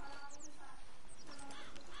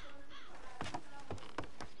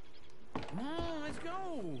 Come on, let's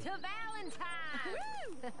go. To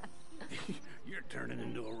Valentine! You're turning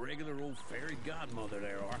into a regular old fairy godmother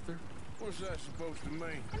there, Arthur. What's that supposed to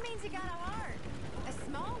mean? It means you got a heart. A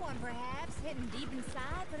small one, perhaps, hidden deep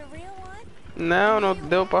inside, but a real one. Não, não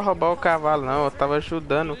deu pra roubar o cavalo não. Eu tava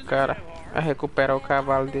ajudando o cara a recuperar o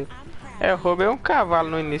cavalo dele. É, eu roubei um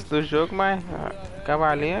cavalo no início do jogo, mas o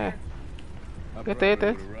cavalinho é... Eita,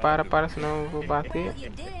 eita, para, senão eu vou bater.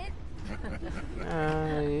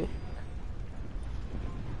 Aí.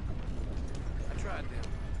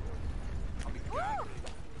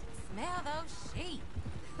 Smell those sheep.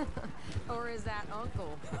 Or is that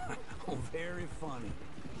Uncle? Oh, very funny.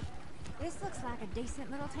 This looks like a decent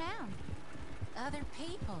little town. Other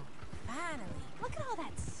people. Finally. Look at all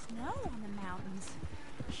that snow on the mountains.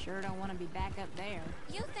 Sure don't want to be back up there.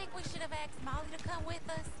 You think we should have asked Molly to come with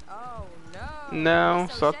us? Oh, no. Não,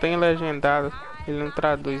 só tem legendado. Ele não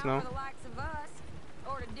traduz não.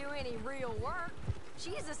 do any real work.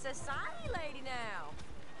 She's a society lady now.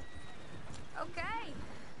 Okay.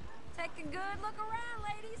 Take a good look around,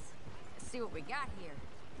 ladies. Let's see what we got here.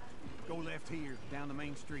 Go left here, down the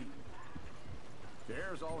main street.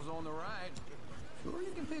 There's always on the right. Sure,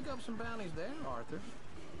 you can pick up some bounties there, Arthur.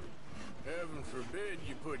 Heaven forbid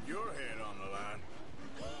you put your head on the line.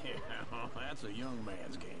 Yeah, that's a young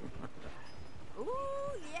man's game. Ooh,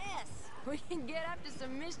 yes. We can get up to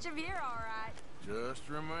some mischief here, all right. Just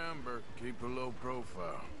remember, keep a low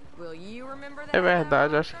profile. Will you remember that? É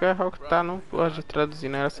verdade, acho que é o que tá no gosto de traduzir,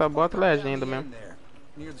 né? Era só bota legenda mesmo.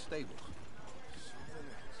 Near the stables.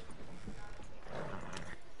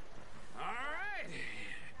 All right.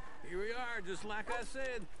 Here we are, just like I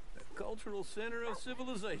said. The cultural center of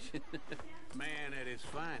civilization. Man at his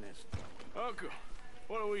finest. Uncle,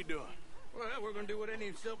 what are we doing? Well, we're gonna do what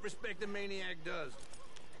any self-respecting maniac does.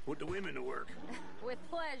 Put the women to work. With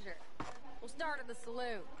pleasure. We'll start at the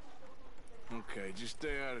saloon. Okay, just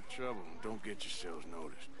stay out of trouble and don't get yourselves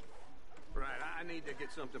noticed. Right, I need to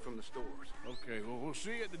get something from the stores. Okay, well, we'll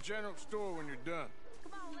see you at the general store when you're done.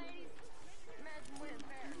 Come on, ladies. Imagine we're in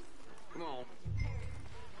Paris. Come on.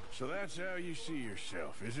 So that's how you see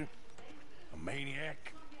yourself, is it? A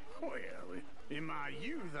maniac? Well, in my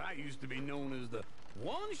youth, I used to be known as the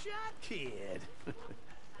one-shot kid.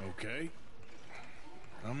 Okay.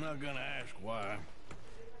 I'm not gonna ask why.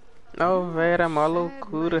 Não, velho, era mó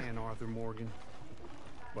loucura. Man, Arthur Morgan.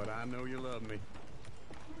 But I know you love me.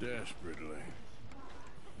 Desperately.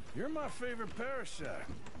 You're my favorite parasite.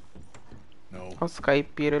 No. Os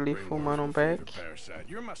caipiras ali fumando um beck. Parasite.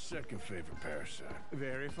 You're my second favorite parasite.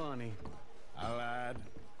 Very funny. I lied.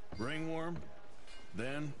 Ringworm.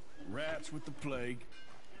 Then rats with the plague.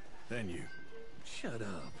 Then you. Shut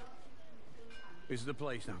up. This is the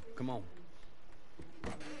place now. Come on.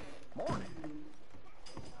 Morning.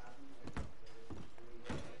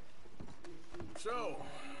 So,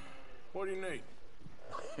 what do you need?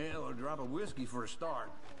 Hell, a drop of whiskey for a start.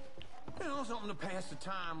 You know, something to pass the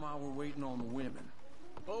time while we're waiting on the women.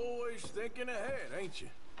 Always thinking ahead, ain't you?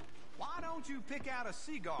 Why don't you pick out a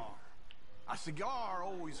cigar? A cigar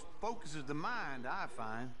always focuses the mind, I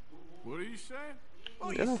find. What are you saying?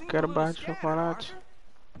 Well, Eu não quero barra de chocolate.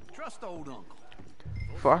 Trust old uncle.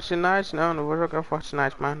 Fortnite? Não, não vou jogar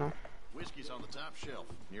Fortnite mais não. Whiskey's on the top shelf,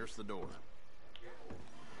 nearest the door.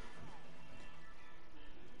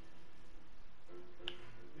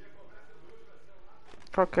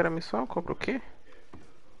 Qual que era a missão? Compra o quê?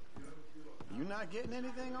 You not getting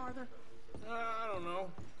anything, Arthur? I don't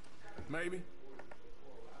know. Maybe.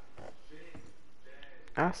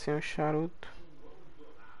 Ah, sim, um charuto.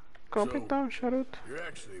 Compra então um charuto. You're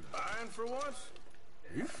actually buying for once?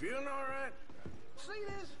 You feeling all right? See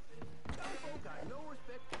this? Got no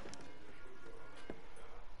respect.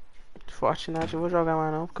 Fortnite eu vou jogar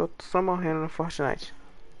mais não, porque eu tô só morrendo no Fortnite.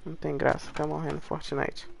 Não tem graça ficar morrendo no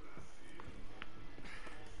Fortnite.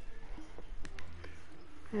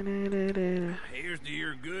 Here's to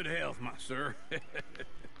your good health, my sir.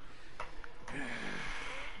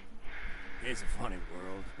 It's a funny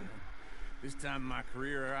world. This time in my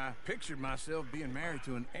career, I pictured myself being married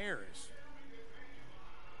to an heiress.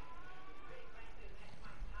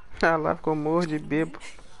 Ah, lá ficou morto de bebo.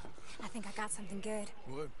 I think I got something good.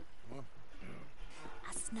 What?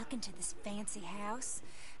 I snuck into this fancy house.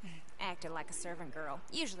 Acted like a servant girl.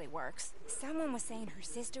 Usually works. Someone was saying her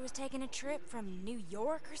sister was taking a trip from New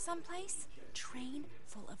York or someplace. Train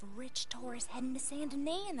full of rich tourists heading to Saint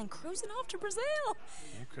Denis and then cruising off to Brazil.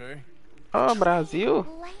 Okay. Oh, Brasil?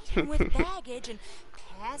 Laden with baggage and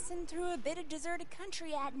passing through a bit of deserted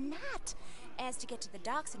country at night as to get to the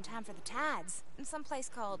docks in time for the tides in some place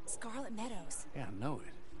called Scarlet Meadows. Yeah, I know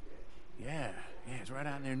it. Yeah, it's right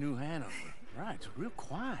out near New Hanover. Right, it's real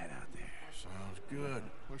quiet out there. Sounds good.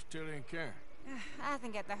 Where's Tilly and Karen? I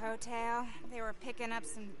think at the hotel. They were picking up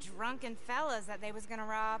some drunken fellas that they was gonna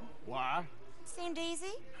rob. Why? Seemed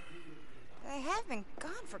easy. They have been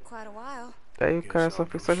gone for quite a while. Daí o cara só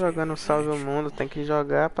fica jogando Salve o Mundo, tem que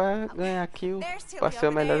jogar pra ganhar kill, pra ser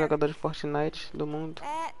o melhor jogador de Fortnite do mundo.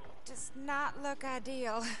 That does not look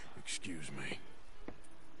ideal. Excuse me.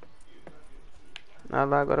 Ah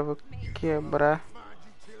lá, agora eu vou quebrar.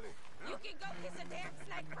 You can go kiss a damn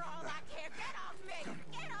snake for all I care. Get off me!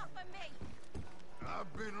 Get off of me!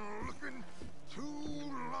 I've been looking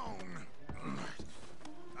too long.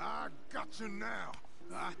 I got you now.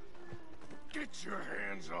 Get your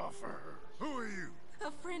hands off of her. Who are you?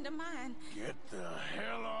 A friend of mine. Get the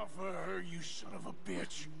hell off of her, you son of a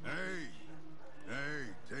bitch. Hey,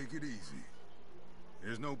 take it easy.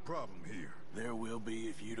 There's no problem here. There will be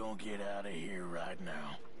if you don't get out of here right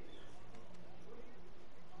now.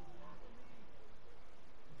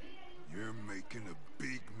 making a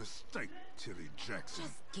big mistake, Tilly Jackson.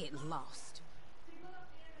 Just get lost.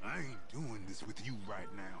 I ain't doing this with you right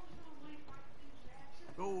now.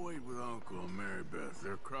 Go wait with Uncle and Mary Beth.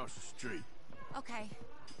 They're across the street. Okay.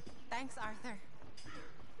 Thanks, Arthur.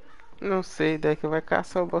 Não sei, daí que vai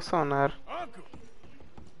caçar o Bolsonaro. Uncle,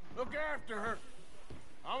 look after her.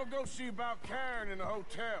 I'm gonna go see about Karen in the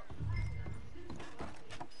hotel.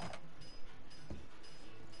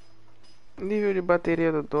 Nível de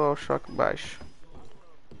bateria do DualShock baixo.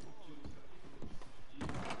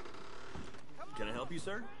 Can I help you,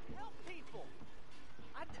 sir? Help people.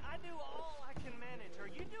 I do all I can manage. Are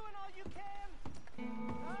you doing all you can?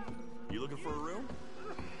 You looking for a room?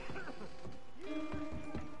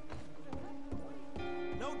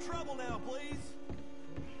 No trouble now, please.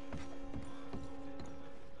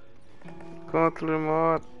 Controle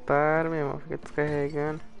motor, meu irmão. Fica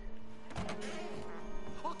descarregando.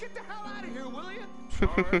 Oh, get the hell out of here, will you?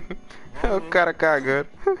 O cara cagando.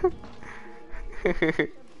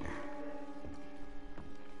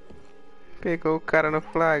 Pegou o cara no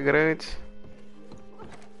flagrante.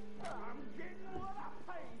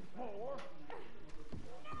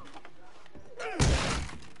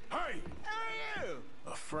 Hey!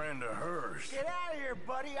 A friend of hers. Get out of here,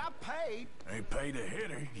 buddy. I paid. Ain't paid to hit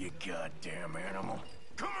her, you goddamn animal.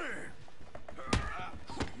 Come here!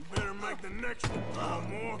 You better make the next one,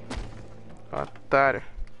 more. Otário.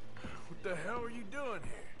 What the hell are you doing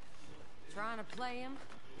here? Trying to play him?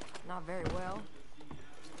 Not very well.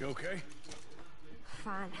 You okay?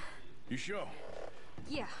 Fine. You sure?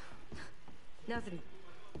 Yeah. Nothing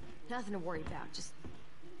to worry about. Just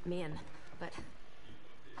men. But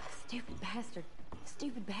stupid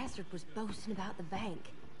bastard was boasting about the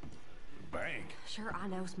bank. Bank? Sure, I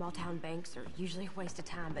know small town banks are usually a waste of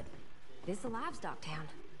time, but this is a livestock town.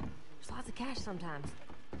 There's lots of cash sometimes.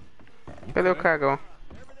 Cadê o cagão?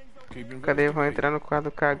 Cadê? Vou entrar no quarto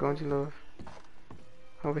do cagão de novo.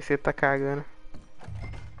 Vamos ver se ele tá cagando.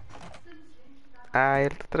 Ah,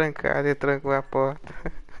 ele tá trancado, ele trancou a porta.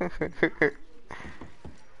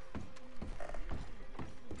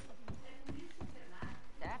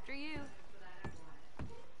 After you.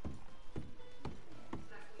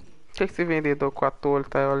 O que esse vendedor com a toalha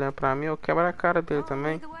tá olhando pra mim? Eu quebro a cara dele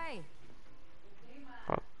também.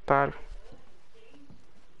 Otário.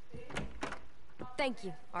 Thank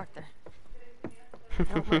you, Arthur. I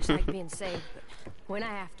don't much like being saved, but when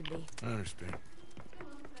I have to be. I understand.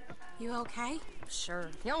 You okay? Sure.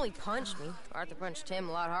 He only punched me. Arthur punched him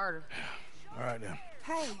a lot harder. All right, then.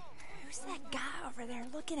 Hey, who's that guy over there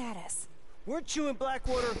looking at us? Weren't you in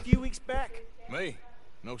Blackwater a few weeks back? Me?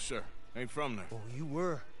 No, sir. Ain't from there. Oh, you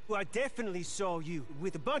were. Well, I definitely saw you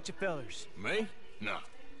with a bunch of fellers. Me? No.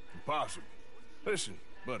 Impossible. Listen,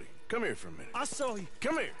 buddy, come here for a minute. I saw you.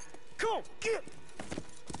 Come here. Come on, get!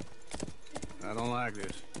 I don't like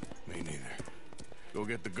this. Me neither. Go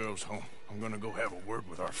get the girls home. I'm gonna go have a word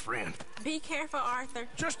with our friend. Be careful, Arthur.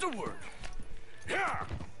 Just a word. Yeah!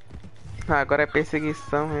 Agora é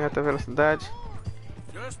perseguição em alta velocidade.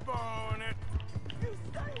 Just borrowing it. You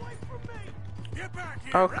stay away from me. Get back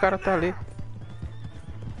here. Ah, o cara tá ali.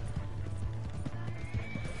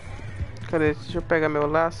 Cadê? Deixa eu pegar meu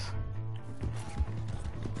laço.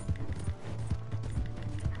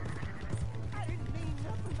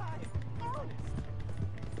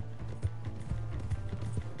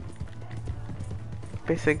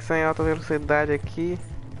 Perseguição em alta velocidade aqui.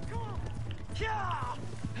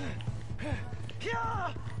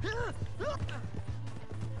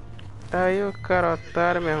 Aí o cara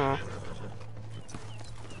otário, meu irmão.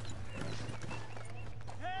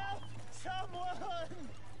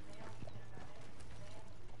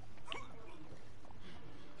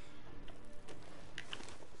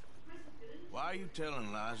 Why are you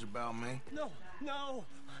telling lies about me? No.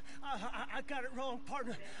 I got it wrong,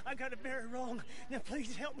 partner. I got it very wrong. Now,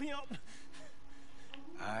 please help me up.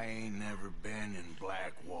 I ain't never been in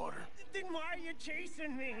Blackwater. Then why are you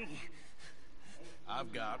chasing me?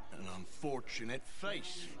 I've got an unfortunate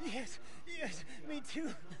face. Yes, me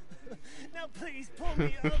too. Now, please, pull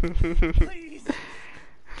me up. Please.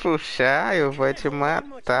 Puxa, eu vou te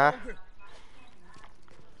matar.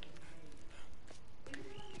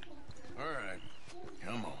 Alright,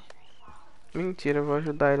 come on. Mentira, eu vou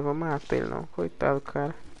ajudar ele, vou matar ele não. Coitado,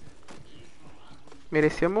 cara.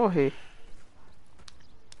 Merecia morrer.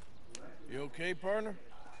 You okay, partner?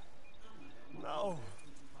 No,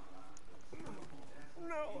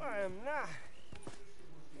 I am not.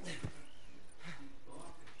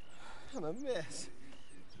 I'm a mess.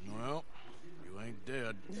 Well, you ain't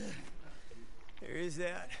dead. There is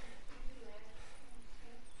that.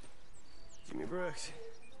 Jimmy Brooks.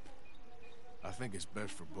 I think it's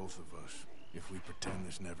best for both of us. if we pretend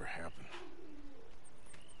this never happened.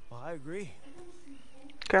 Well, I agree.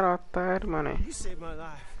 Cara otário, mano. You saved my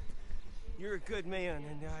life. You're a good man,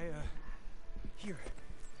 and here.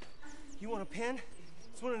 You want a pen?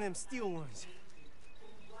 It's one of them steel ones.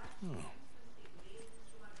 Oh.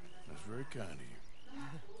 That's very kind of you.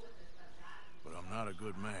 But I'm not a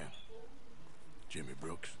good man, Jimmy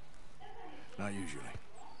Brooks. Not usually.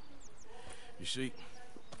 You see,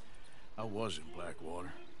 I was in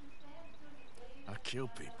Blackwater. I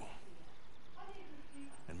killed people.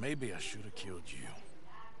 And maybe I should have killed you.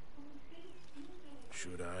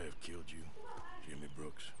 Should I have killed you, Jimmy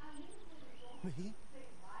Brooks? Me?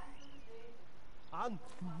 I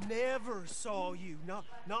never saw you. Not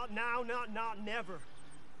now, not never.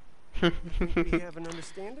 We have an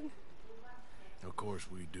understanding? Of course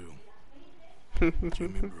we do.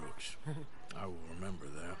 Jimmy Brooks. I will remember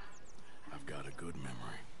that. I've got a good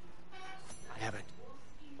memory.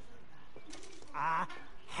 I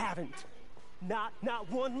haven't. Not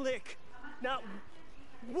one lick. Not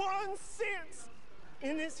 1 cent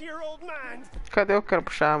in this here old mind. Cadê o cara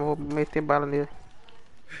puxar? Vou meter bala nele.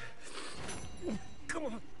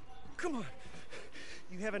 Come on.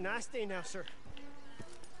 You have a nice day now, sir.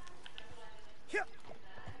 Here.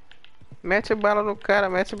 Mete bala no cara,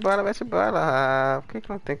 mete bala. Ah, por que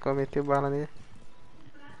não tem como meter bala nele?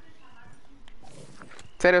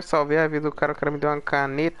 Sério, eu salvei a vida do cara, o cara me deu uma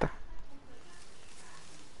caneta.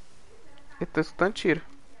 Eu tô escutando tiro.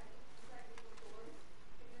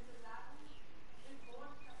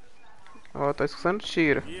 Ó, tô escutando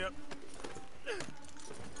tiro.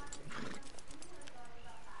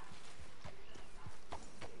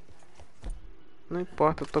 Não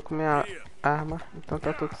importa, eu tô com minha arma, então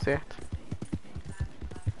tá tudo certo.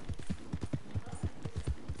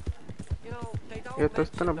 Eu tô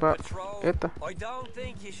escutando bala. Eita. I don't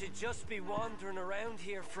think you should just be wandering around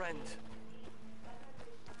here, friend.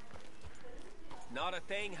 Not a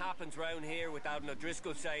thing happens round here without an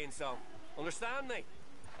O'Driscoll saying so. Understand me?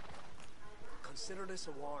 Consider this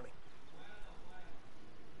a warning.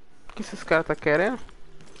 O que esses caras tá querendo?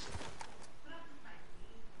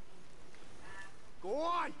 Go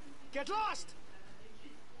on! Get lost!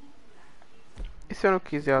 E se eu não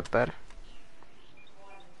quiser, otário?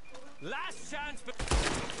 Last chance.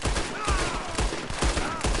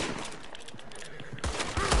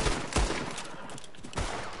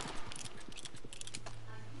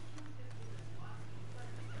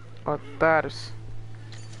 Otários.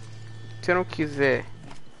 Se eu não quiser.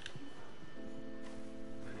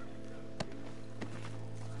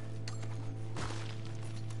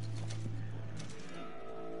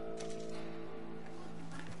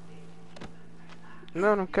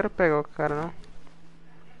 Não quero pegar o cara, não.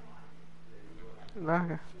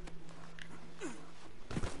 Larga.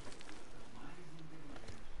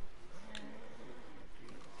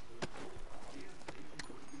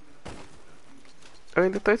 Eu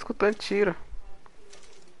ainda tô escutando tiro.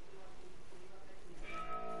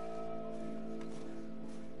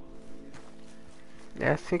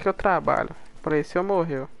 É assim que eu trabalho. Por aí, se eu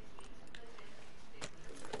morreu.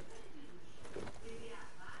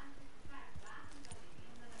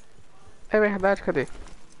 É verdade, cadê?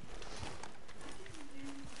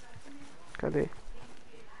 Cadê?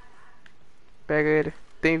 Pega ele.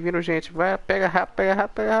 Tem vindo gente. Vai, pega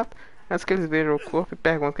rápido. Antes que eles vejam o corpo e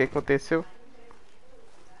perguntam o que aconteceu.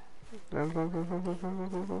 Vamos.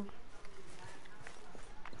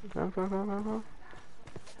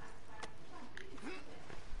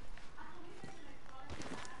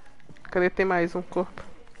 Cadê? Tem mais um corpo.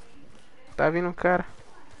 Tá vindo um cara.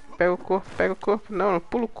 Pega o corpo. Não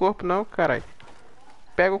pula o corpo não, caralho.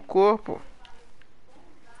 Pega o corpo.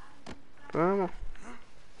 Vamos.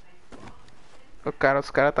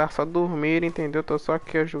 Os caras tá só dormindo, entendeu? Tô só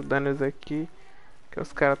aqui ajudando eles aqui. Que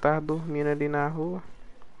os caras estavam dormindo ali na rua.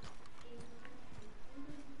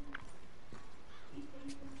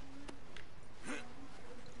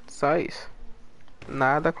 Só isso.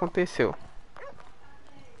 Nada aconteceu,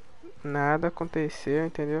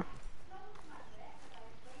 entendeu?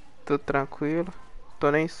 Tudo tranquilo.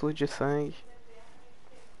 Tô nem sujo de sangue.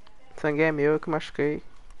 Sangue é meu, eu que machuquei.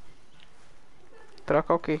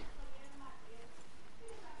 Troca o quê?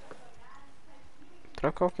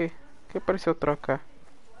 O que pareceu trocar?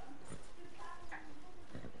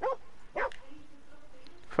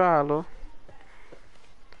 Falou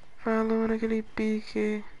naquele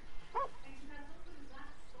pique.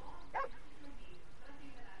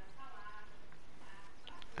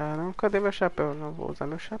 Ah não, cadê meu chapéu? Não vou usar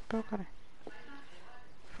meu chapéu, cara.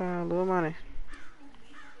 Falou, mané.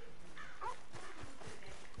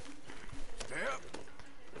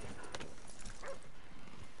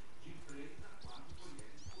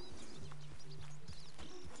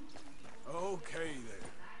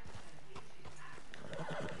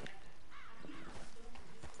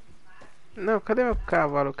 Não, cadê meu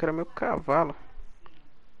cavalo? Eu quero meu cavalo.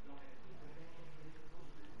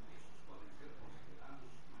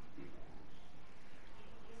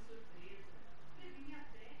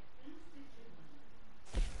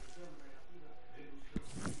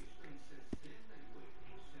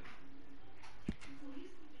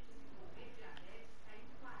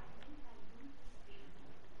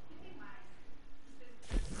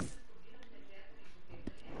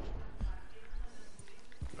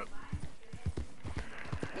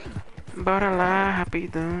 Bora lá,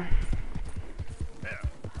 rapidão.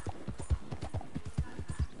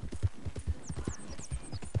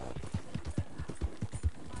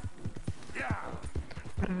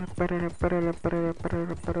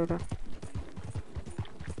 Parará.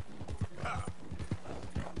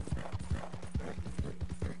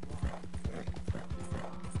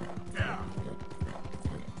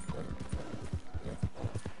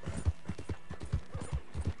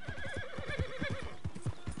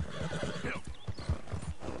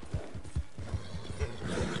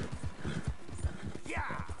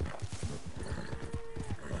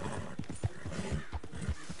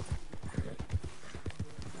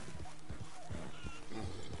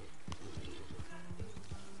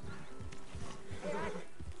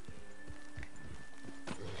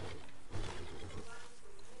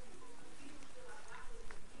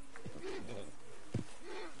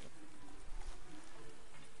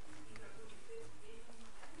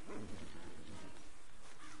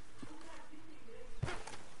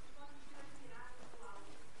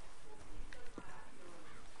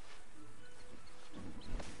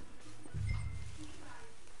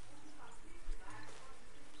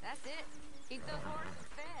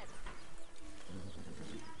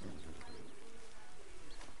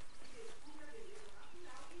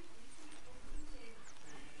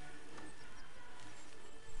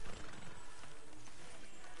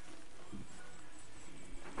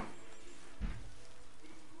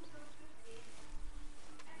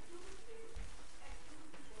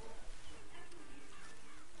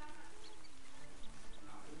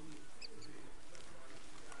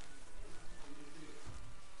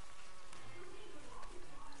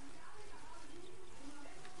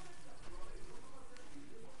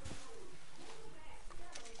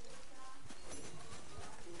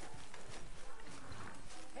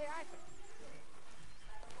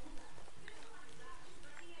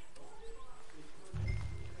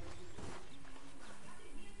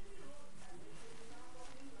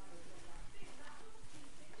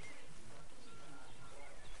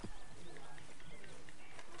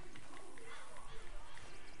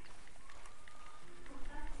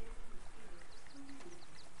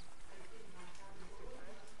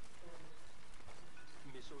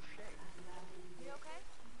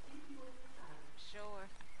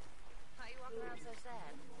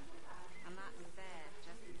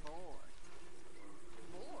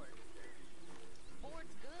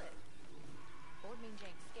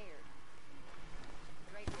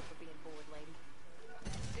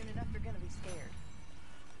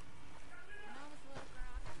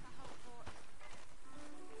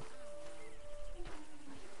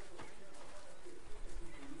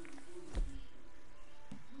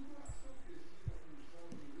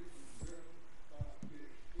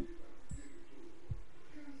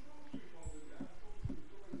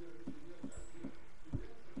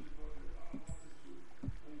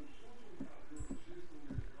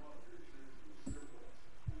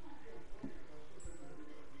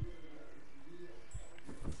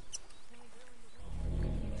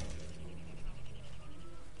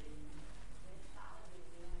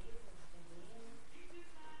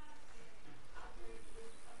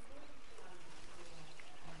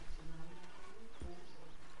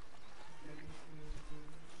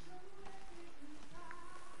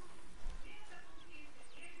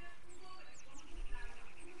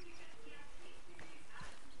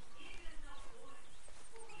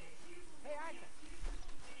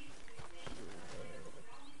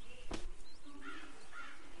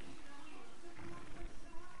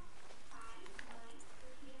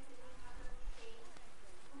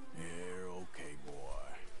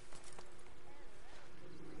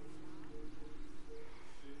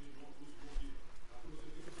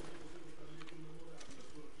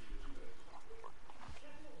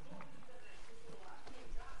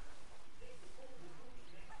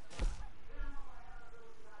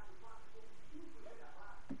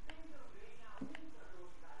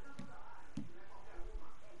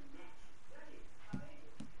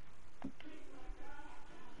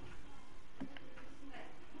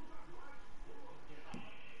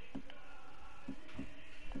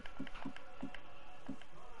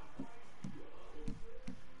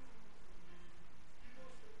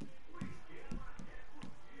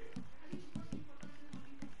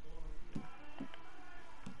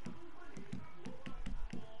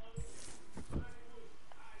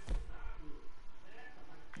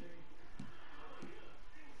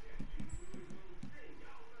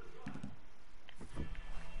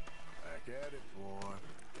 at it, boy.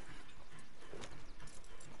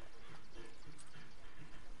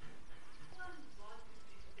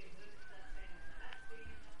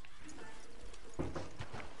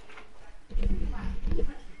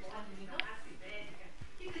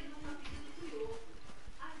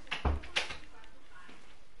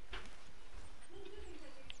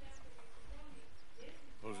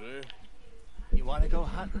 Jose? You want to go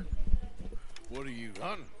hunting? What are you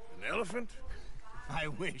hunting? An elephant? I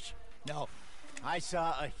wish. No. I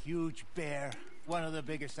saw a huge bear. One of the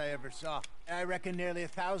biggest I ever saw. I reckon nearly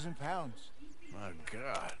 1,000 pounds. My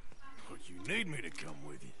God. Look, you need me to come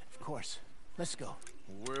with you. Of course. Let's go.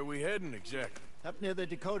 Where are we heading exactly? Up near the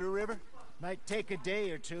Dakota River. Might take a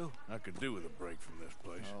day or two. I could do with a break from this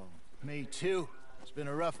place. Oh, me too. It's been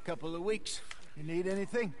a rough couple of weeks. You need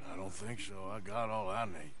anything? I don't think so. I got all I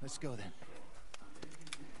need. Let's go then.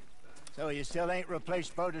 So you still ain't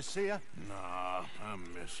replaced Boadicea? Nah, I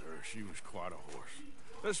miss her. She was quite a horse.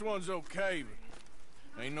 This one's okay,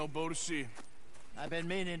 but ain't no Boadicea. I've been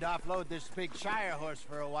meaning to offload this big Shire horse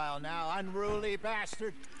for a while now. Unruly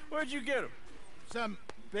bastard. Where'd you get him? Some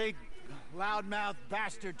big, loudmouth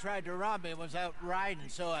bastard tried to rob me. Was out riding,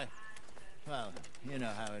 so I... Well, you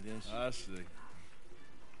know how it is. I see.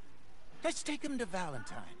 Let's take him to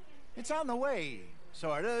Valentine. It's on the way,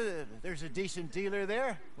 sorta. There's a decent dealer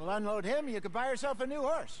there. We'll unload him, you could buy yourself a new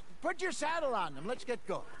horse. Put your saddle on him, let's get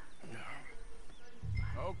going.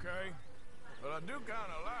 Okay, but I do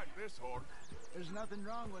kinda like this horse. There's nothing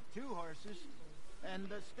wrong with two horses, and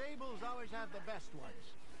the stables always have the best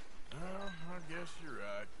ones. Well, I guess you're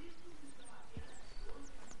right.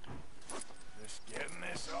 Just getting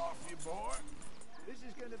this off you, boy. This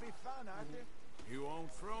is gonna be fun, Arthur. You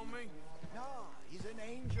won't throw me? No, he's an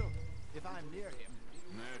angel, if I'm near him.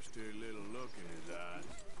 Nasty little look in his eyes.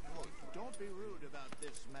 Oh, don't be rude about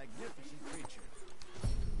this magnificent creature.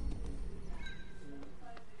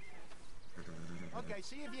 Okay,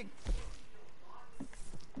 see if you...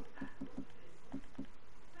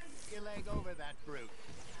 Your leg over that brute.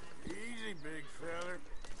 Easy, big feller.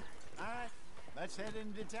 All right, let's head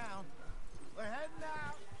into town. We're heading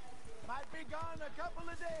out. Might be gone a couple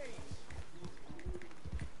of days.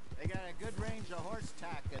 They got a good range of horse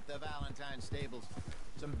tack at the Valentine stables.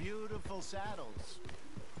 Some beautiful saddles.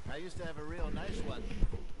 I used to have a real nice one.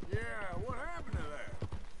 Yeah, what happened to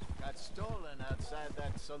that? Got stolen outside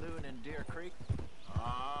that saloon in Deer Creek.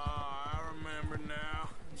 Ah, I remember now.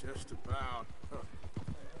 Just about.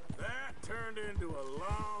 That turned into a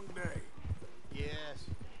long day. Yes.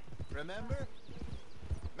 Remember?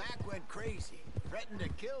 Mac went crazy, threatened to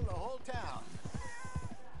kill the whole town.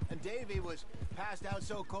 And Davy was passed out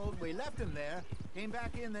so cold we left him there, came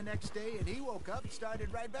back in the next day, and he woke up and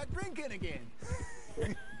started right back drinking again.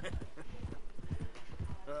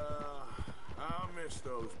 I'll miss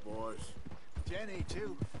those boys. Jenny,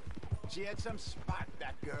 too. She had some spot,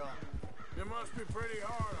 that girl. It must be pretty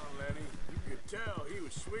hard on Lenny. You could tell he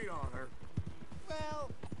was sweet on her.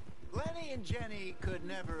 Well, Lenny and Jenny could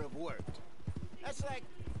never have worked. That's like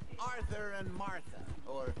Arthur and Martha,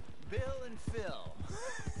 or Bill and Phil.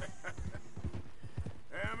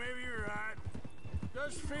 Yeah, maybe you're right.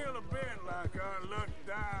 Does feel a bit like our luck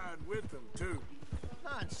died with them, too.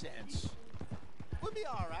 Nonsense. We'll be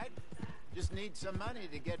all right. Just need some money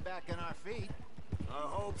to get back on our feet. I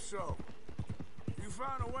hope so. You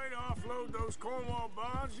found a way to offload those Cornwall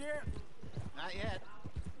bonds yet? Not yet.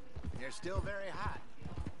 They're still very hot.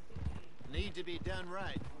 Need to be done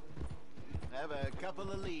right. I have a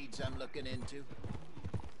couple of leads I'm looking into.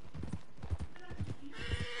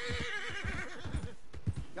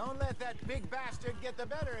 Don't let that big bastard get the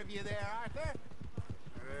better of you there, Arthur.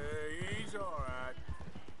 He's all right.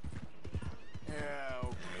 Yeah,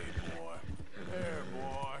 okay, boy. There,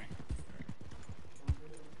 boy.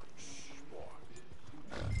 Shh, boy.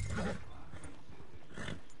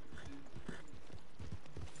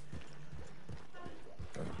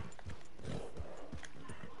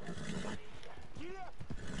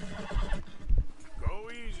 Go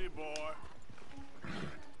easy, boy.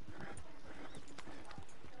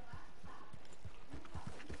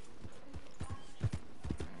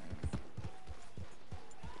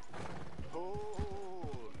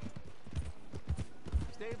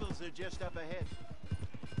 Stables are just up ahead.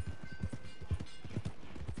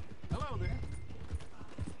 Hello there.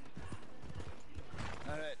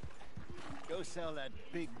 All right. Go sell that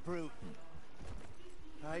big brute.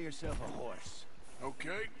 Buy yourself a horse.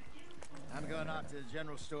 Okay. I'm going off to the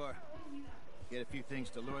general store. Get a few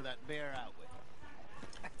things to lure that bear out with.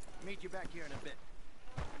 Meet you back here in a bit.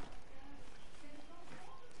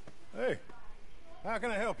 Hey, how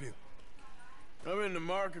can I help you? I'm in the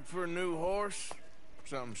market for a new horse.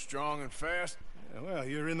 Something strong and fast? Yeah, well,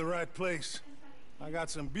 you're in the right place. I got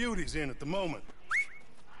some beauties in at the moment.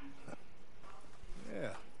 Yeah.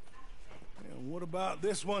 And what about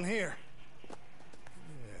this one here?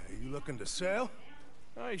 Yeah, you looking to sell?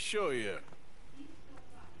 I ain't sure yet.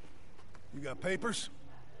 You got papers?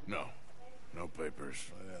 No. No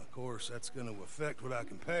papers. Well, of course, that's gonna affect what I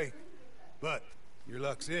can pay. But your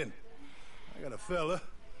luck's in. I got a fella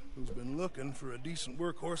who's been looking for a decent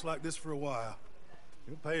workhorse like this for a while.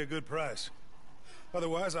 He'll pay a good price.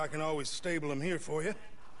 Otherwise, I can always stable him here for you.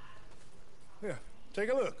 Here,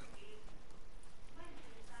 take a look.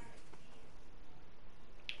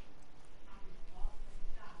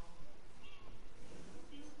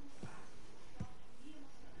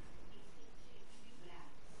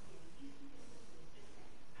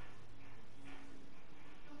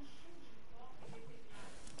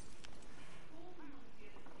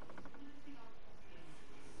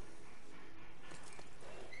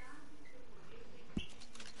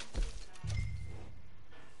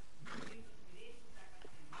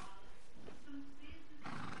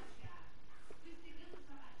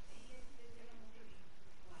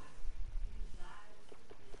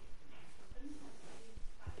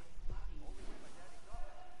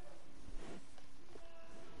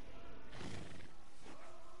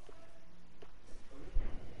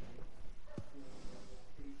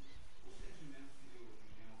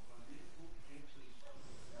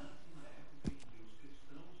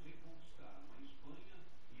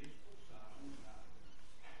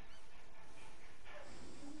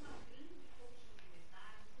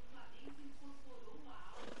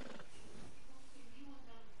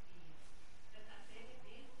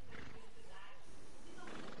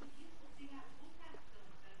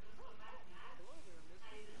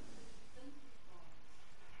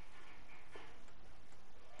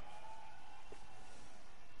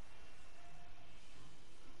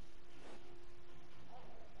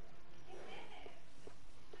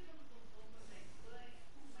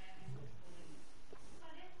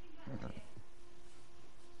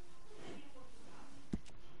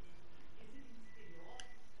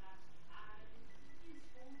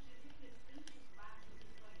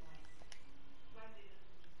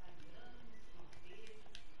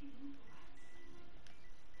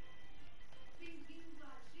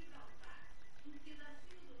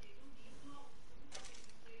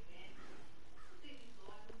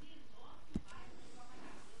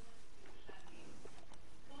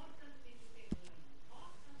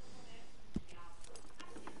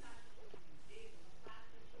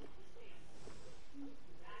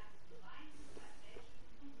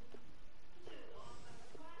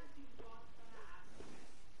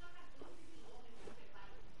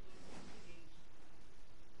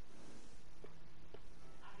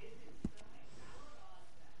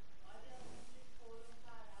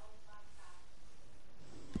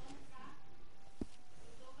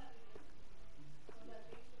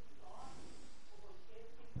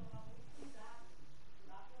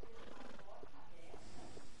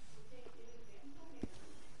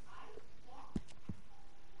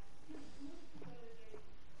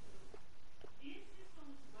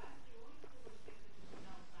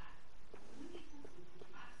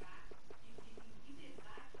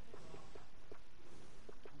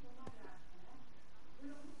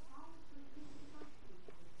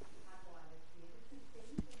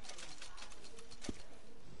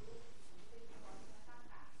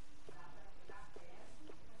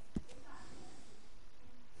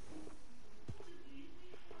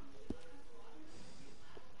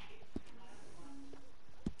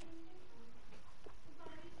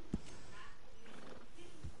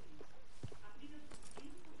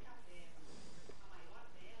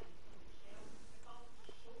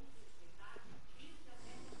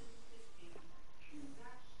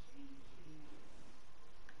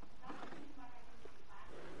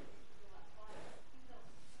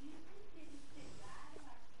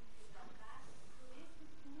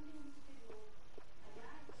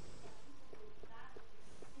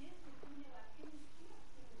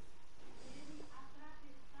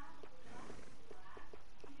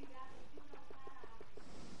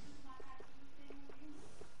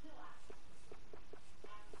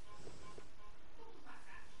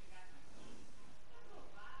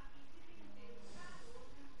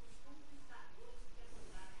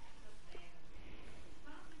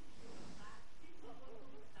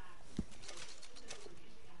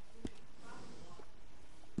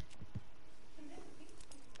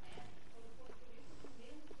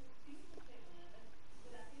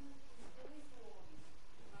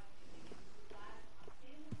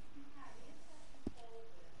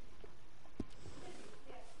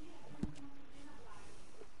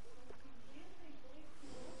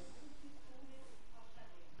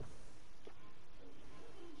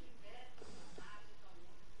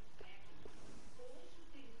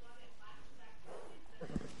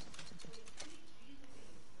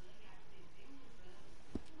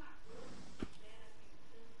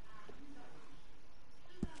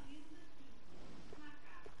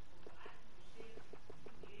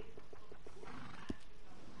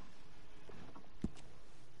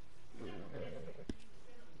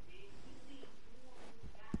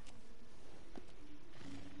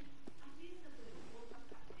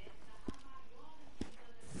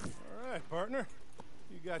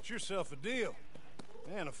 got yourself a deal.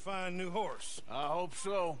 And a fine new horse. I hope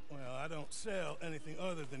so. Well, I don't sell anything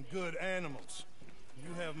other than good animals.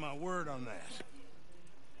 You have my word on that.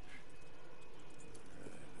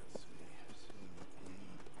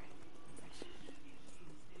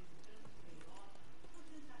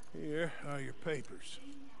 Here are your papers.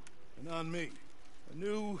 And on me, a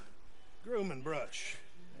new grooming brush.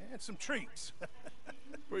 And some treats.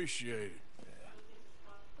 Appreciate it.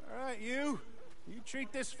 All right, you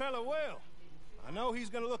treat this fella well. I know he's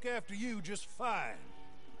gonna look after you just fine.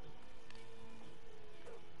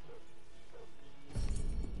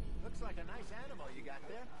 Looks like a nice animal you got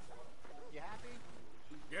there. You happy?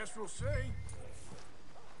 Guess we'll see.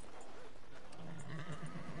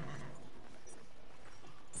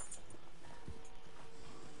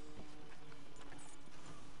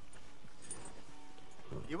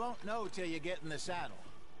 You won't know till you get in the saddle.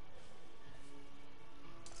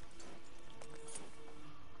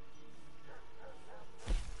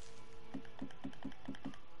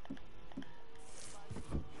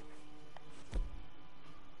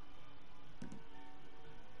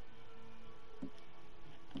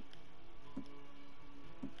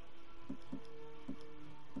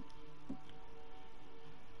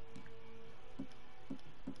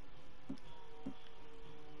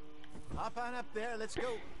 Hop on up there, let's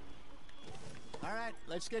go. All right,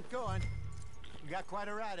 let's get going. We got quite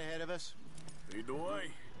a ride ahead of us. Lead the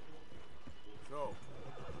way. So,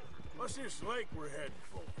 what's this lake we're heading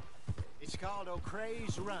for? It's called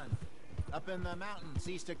O'Creagh's Run, up in the mountains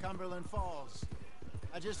east of Cumberland Falls.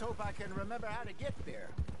 I just hope I can remember how to get there.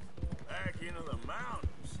 Back into the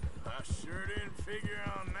mountains? I sure didn't figure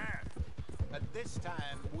on that. But this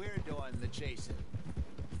time, we're doing the chasing.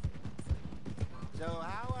 So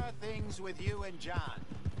how are things with you and John?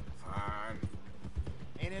 Fine.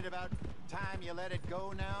 Ain't it about time you let it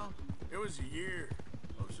go now? It was a year,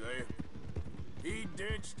 Hosea. He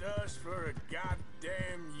ditched us for a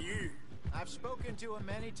goddamn year. I've spoken to him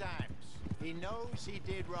many times. He knows he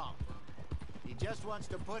did wrong. He just wants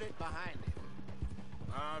to put it behind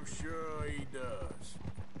him. I'm sure he does.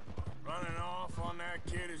 Running off on that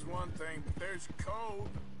kid is one thing, but there's code.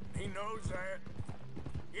 He knows that.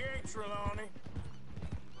 He ain't Trelawney.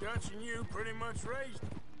 Dutch and you pretty much raised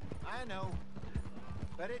him. I know.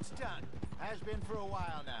 But it's done. Has been for a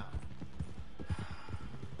while now.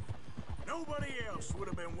 Nobody else would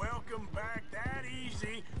have been welcomed back that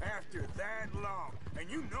easy after that long. And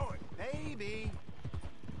you know it. Maybe.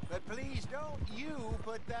 But please don't you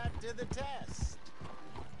put that to the test.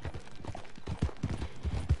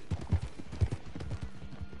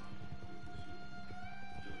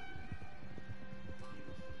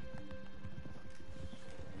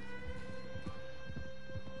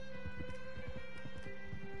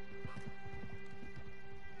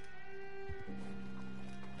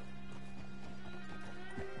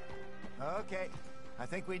 Okay, I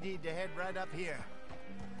think we need to head right up here.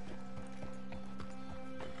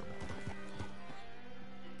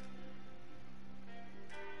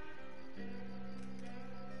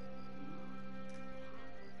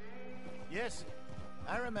 Yes,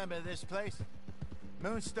 I remember this place.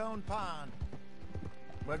 Moonstone Pond.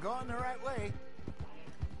 We're going the right way.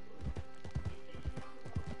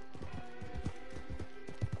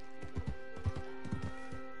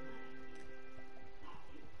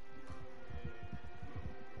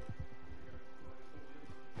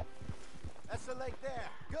 That's the lake there.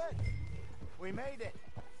 Good. We made it.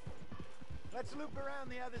 Let's loop around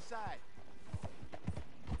the other side.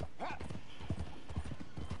 Ha!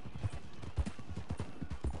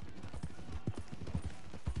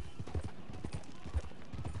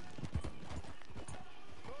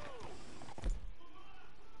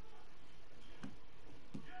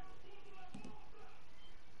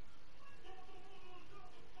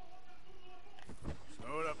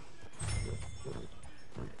 Slow it up.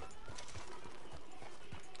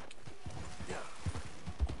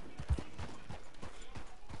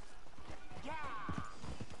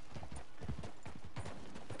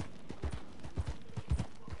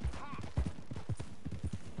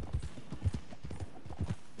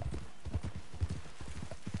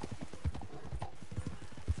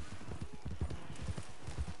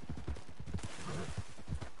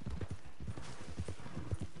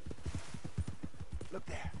 Look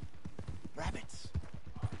there. Rabbits.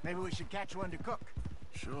 Maybe we should catch one to cook.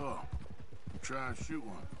 Sure. Try and shoot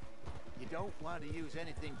one. You don't want to use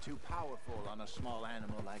anything too powerful on a small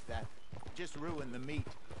animal like that. Just ruin the meat.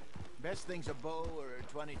 Best thing's a bow or a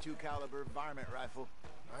 22 caliber varmint rifle.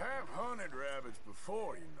 I have hunted rabbits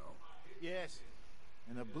before, you know. Yes,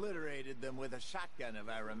 and obliterated them with a shotgun if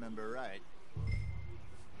I remember right.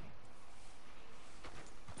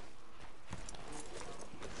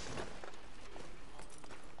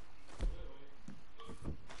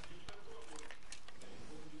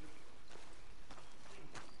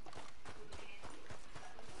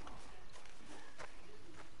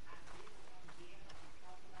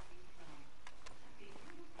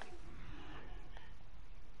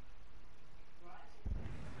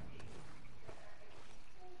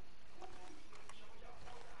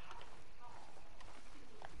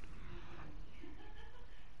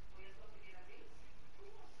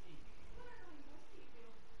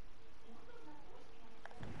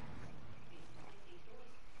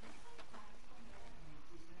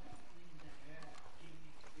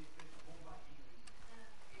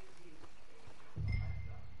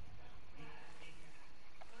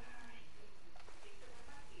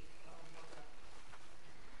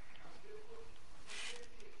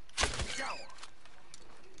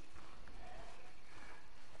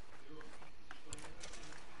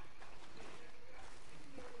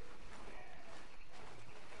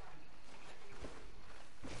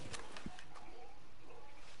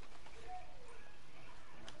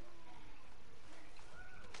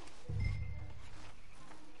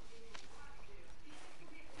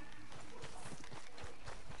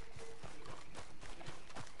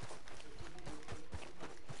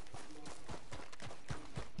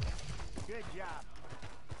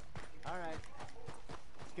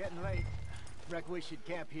 getting late. Reckon we should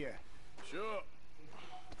camp here. Sure.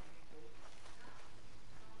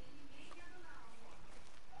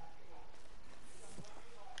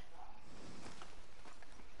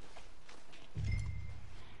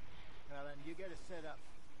 Well, then you get it set up.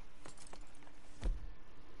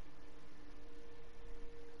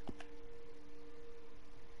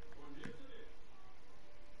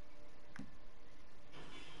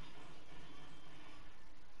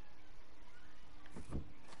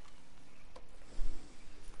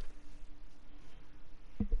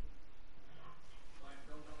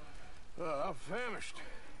 I'm famished.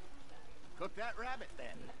 Cook that rabbit,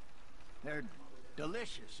 then. They're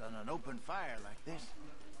delicious on an open fire like this.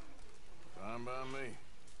 Fine by me.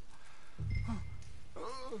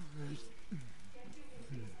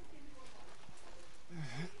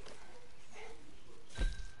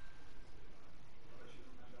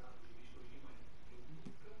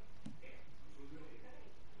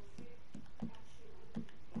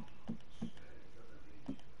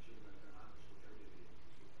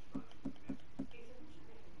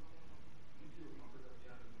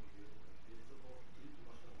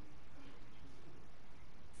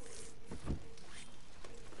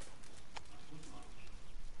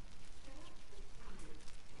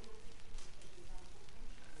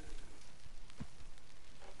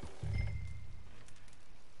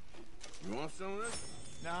 You want some of this?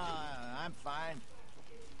 No, I'm fine.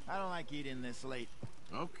 I don't like eating this late.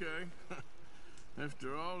 Okay.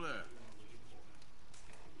 After all that.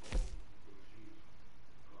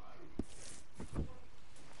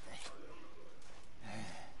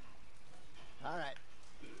 All right.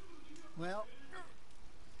 Well,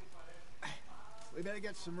 we better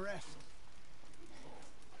get some rest.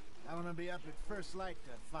 I want to be up at first light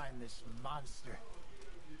to find this monster.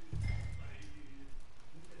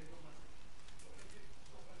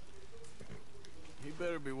 He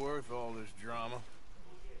better be worth all this drama.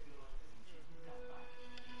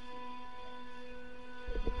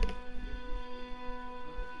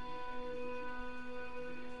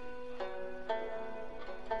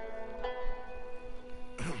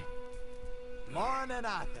 Morning,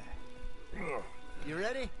 Arthur. You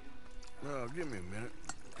ready? No, give me a minute.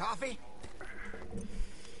 Coffee?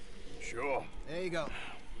 Sure. There you go.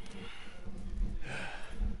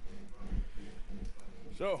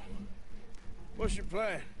 So, what's your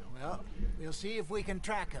plan? Well, we'll see if we can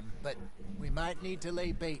track him, but we might need to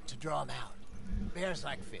lay bait to draw him out. Bears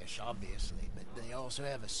like fish, obviously, but they also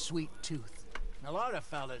have a sweet tooth. A lot of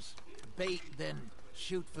fellas bait, then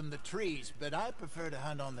shoot from the trees, but I prefer to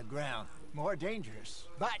hunt on the ground. More dangerous.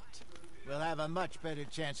 But we'll have a much better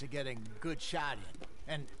chance of getting a good shot in.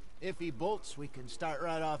 And if he bolts, we can start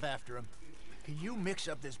right off after him. Can you mix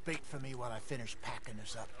up this bait for me while I finish packing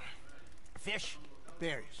this up? Fish,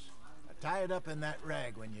 berries. Tie it up in that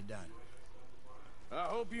rag when you're done. I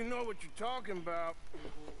hope you know what you're talking about.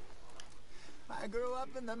 I grew up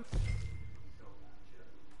in them.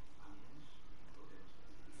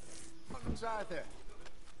 Arthur,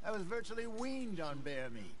 I was virtually weaned on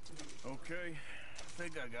bear meat. Okay, I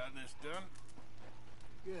think I got this done.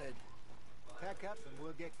 Good. Pack up and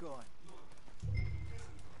we'll get going.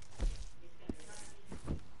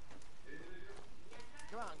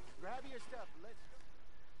 Come on, grab your stuff.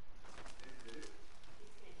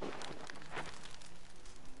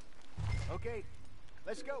 Okay,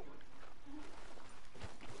 let's go.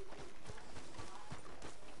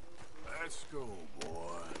 Let's go, boy.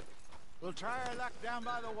 We'll try our luck down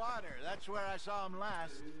by the water. That's where I saw him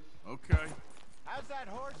last. Okay. How's that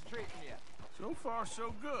horse treating you? So far,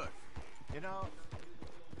 so good. You know,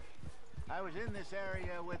 I was in this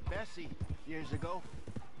area with Bessie years ago.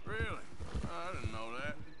 Really? I didn't know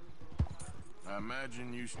that. I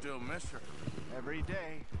imagine you still miss her. Every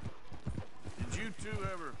day. Did you two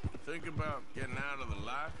ever think about getting out of the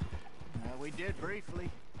life? We did briefly.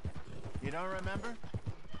 You don't remember?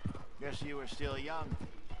 Guess you were still young.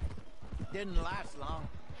 Didn't last long.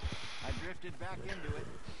 I drifted back into it.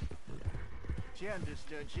 She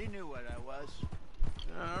understood. She knew what I was.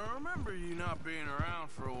 I remember you not being around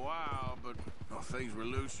for a while, but things were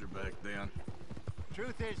looser back then.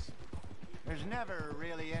 Truth is, there's never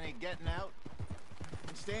really any getting out.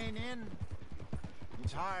 And staying in,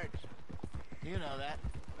 it's hard. You know that.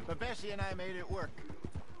 But Bessie and I made it work.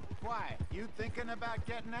 Why? You thinking about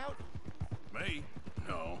getting out? Me?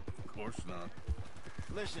 No, of course not.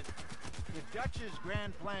 Listen, if Dutch's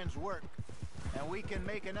grand plans work, and we can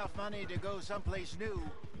make enough money to go someplace new,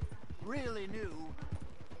 really new,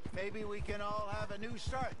 maybe we can all have a new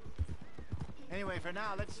start. Anyway, for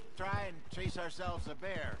now, let's try and chase ourselves a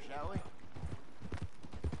bear, shall we?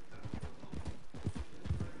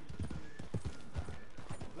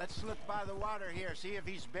 Let's look by the water here, see if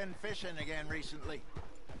he's been fishing again recently.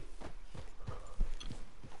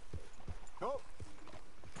 Go.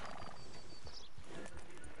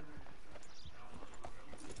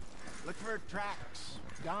 Look for tracks,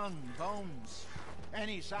 dung, bones,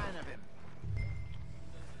 any sign of him.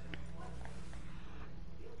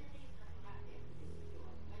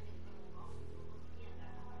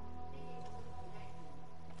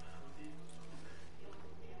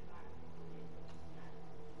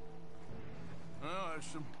 Well, there's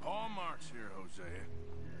some paw marks here, Hosea.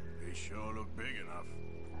 They sure look big enough.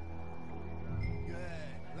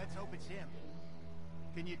 Good. Let's hope it's him.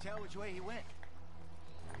 Can you tell which way he went?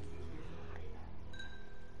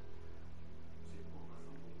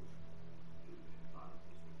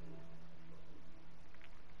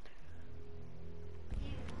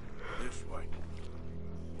 This way.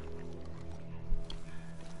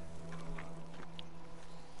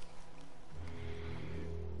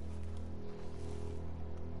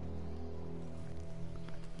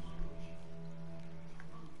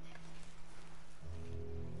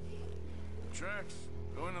 Tracks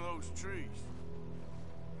go into those trees.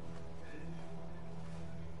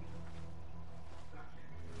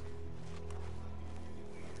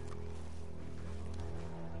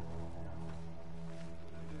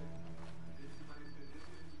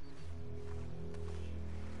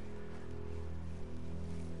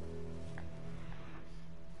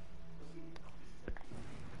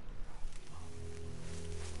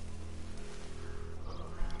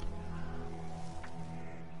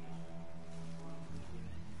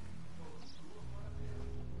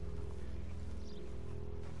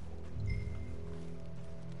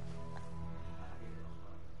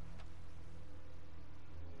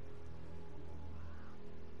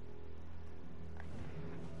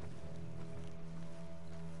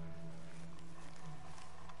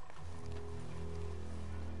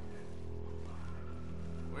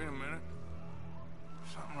 Wait a minute.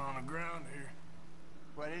 Something on the ground here.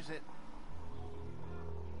 What is it?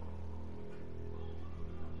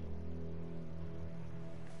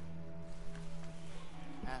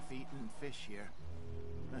 Half-eaten fish here.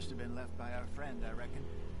 Must have been left by our friend, I reckon.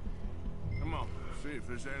 Come on, see if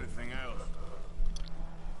there's anything else.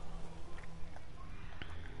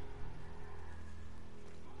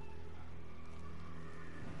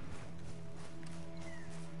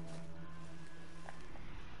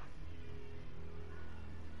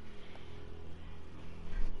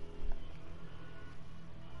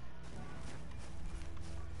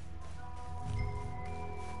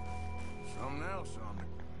 Something else on the...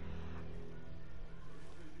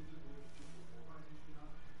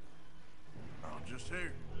 Oh, just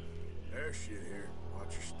here. There's shit here.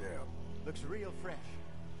 Watch your step. Looks real fresh.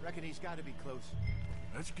 Reckon he's got to be close.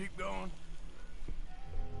 Let's keep going.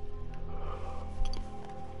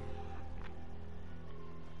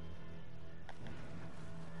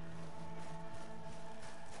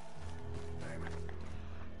 Damn it.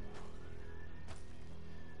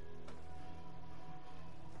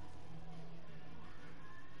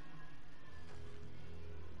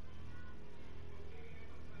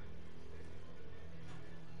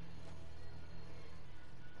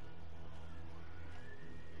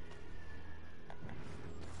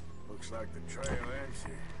 Looks like the trail ends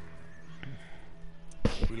here.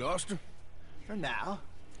 We lost him? For now.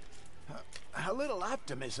 A little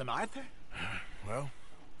optimism, Arthur. Well,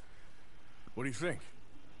 what do you think?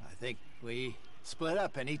 I think we split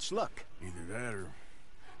up and each look. Either that or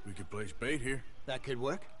we could place bait here. That could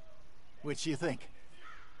work. Which you think?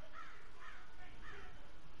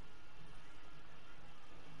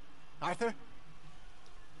 Arthur?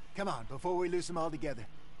 Come on, before we lose them all together.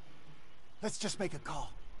 Let's just make a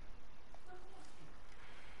call.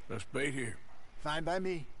 Let's bait here. Fine by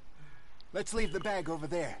me. Let's leave the bag over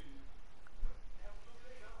there.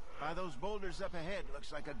 By those boulders up ahead,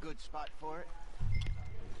 looks like a good spot for it.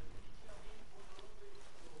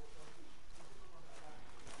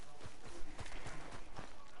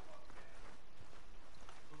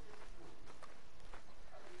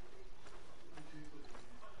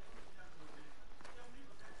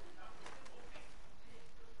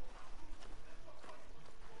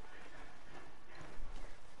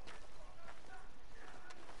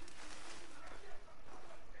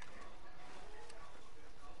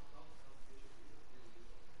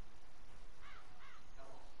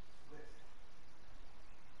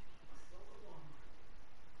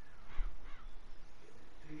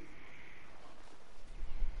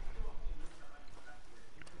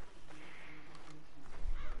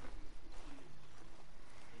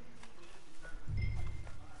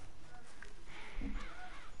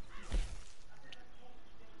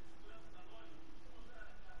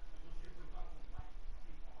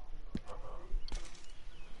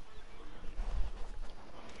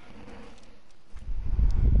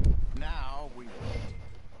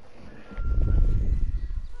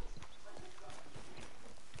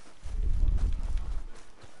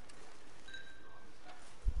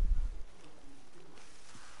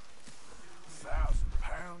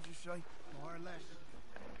 say? More or less.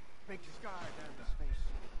 Big scar down his face.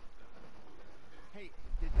 Hey,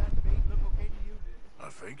 did that bait look okay to you? I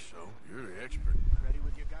think so. You're the expert. Ready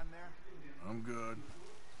with your gun there? I'm good.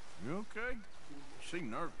 You okay? You seem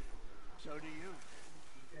nervous. So do you.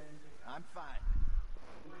 I'm fine.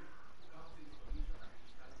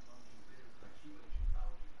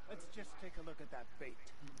 Let's just take a look at that bait.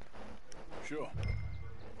 Sure.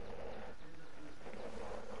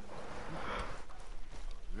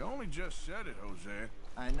 You only just said it, Jose.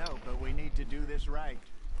 I know, but we need to do this right.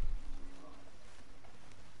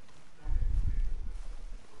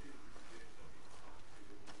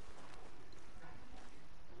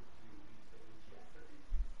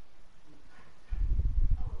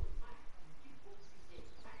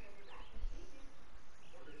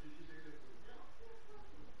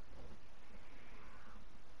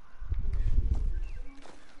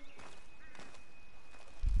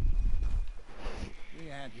 We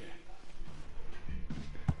had you.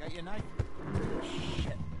 Got your knife?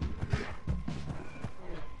 Shit.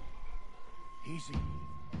 Easy.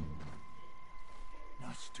 No,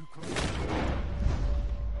 it's too close.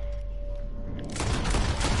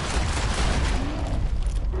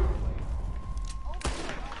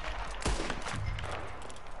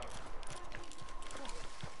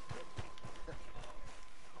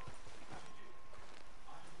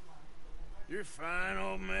 You're fine,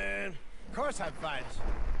 old man. Of course I'm fine.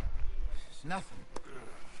 It's nothing.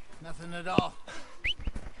 Nothing at all.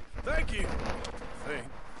 Thank you. I think.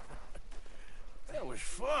 That was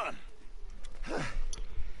fun.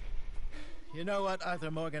 You know what, Arthur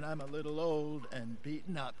Morgan? I'm a little old and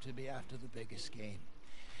beaten up to be after the biggest game.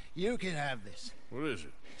 You can have this. What is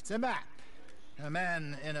it? It's a map. A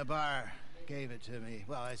man in a bar gave it to me.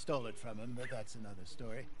 Well, I stole it from him, but that's another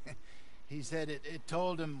story. He said it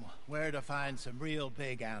told him where to find some real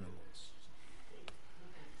big animals.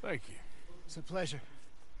 Thank you. It's a pleasure.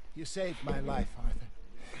 You saved my life, Arthur.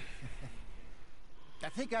 I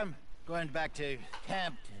think I'm going back to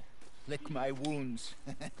camp to lick my wounds.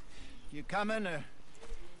 You coming, or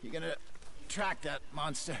you gonna track that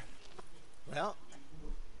monster? Well,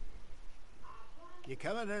 you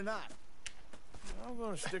coming or not? I'm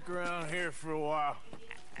gonna stick around here for a while.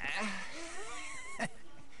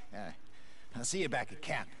 I'll see you back at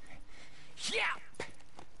camp. Yeah!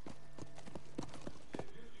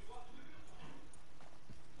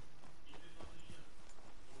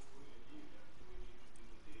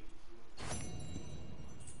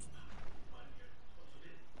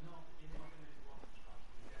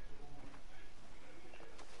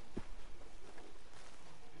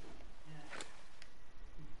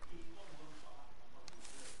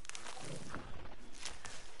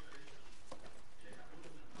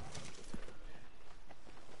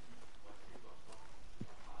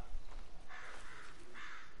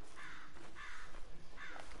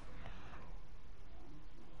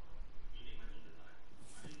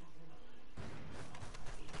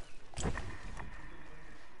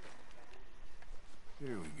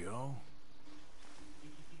 Here we go.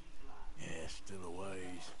 Yeah, still a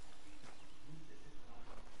ways.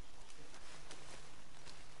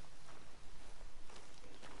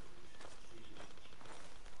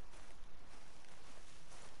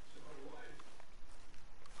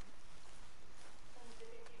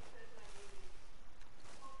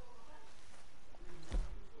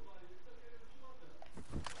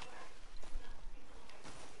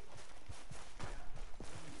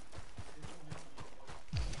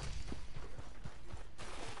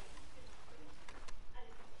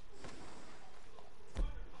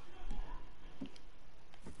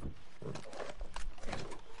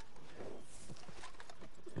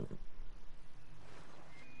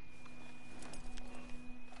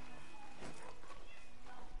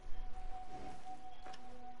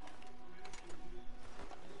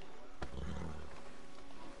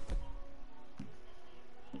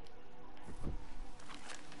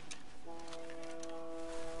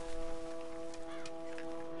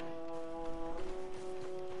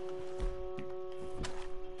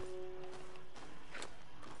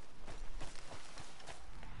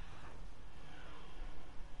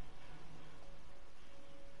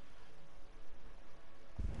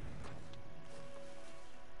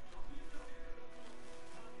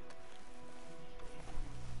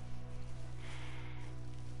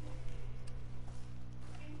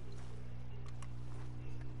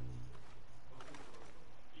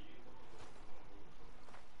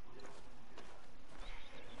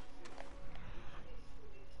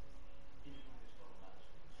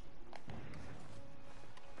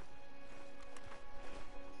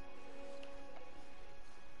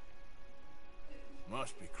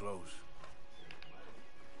 Must be close.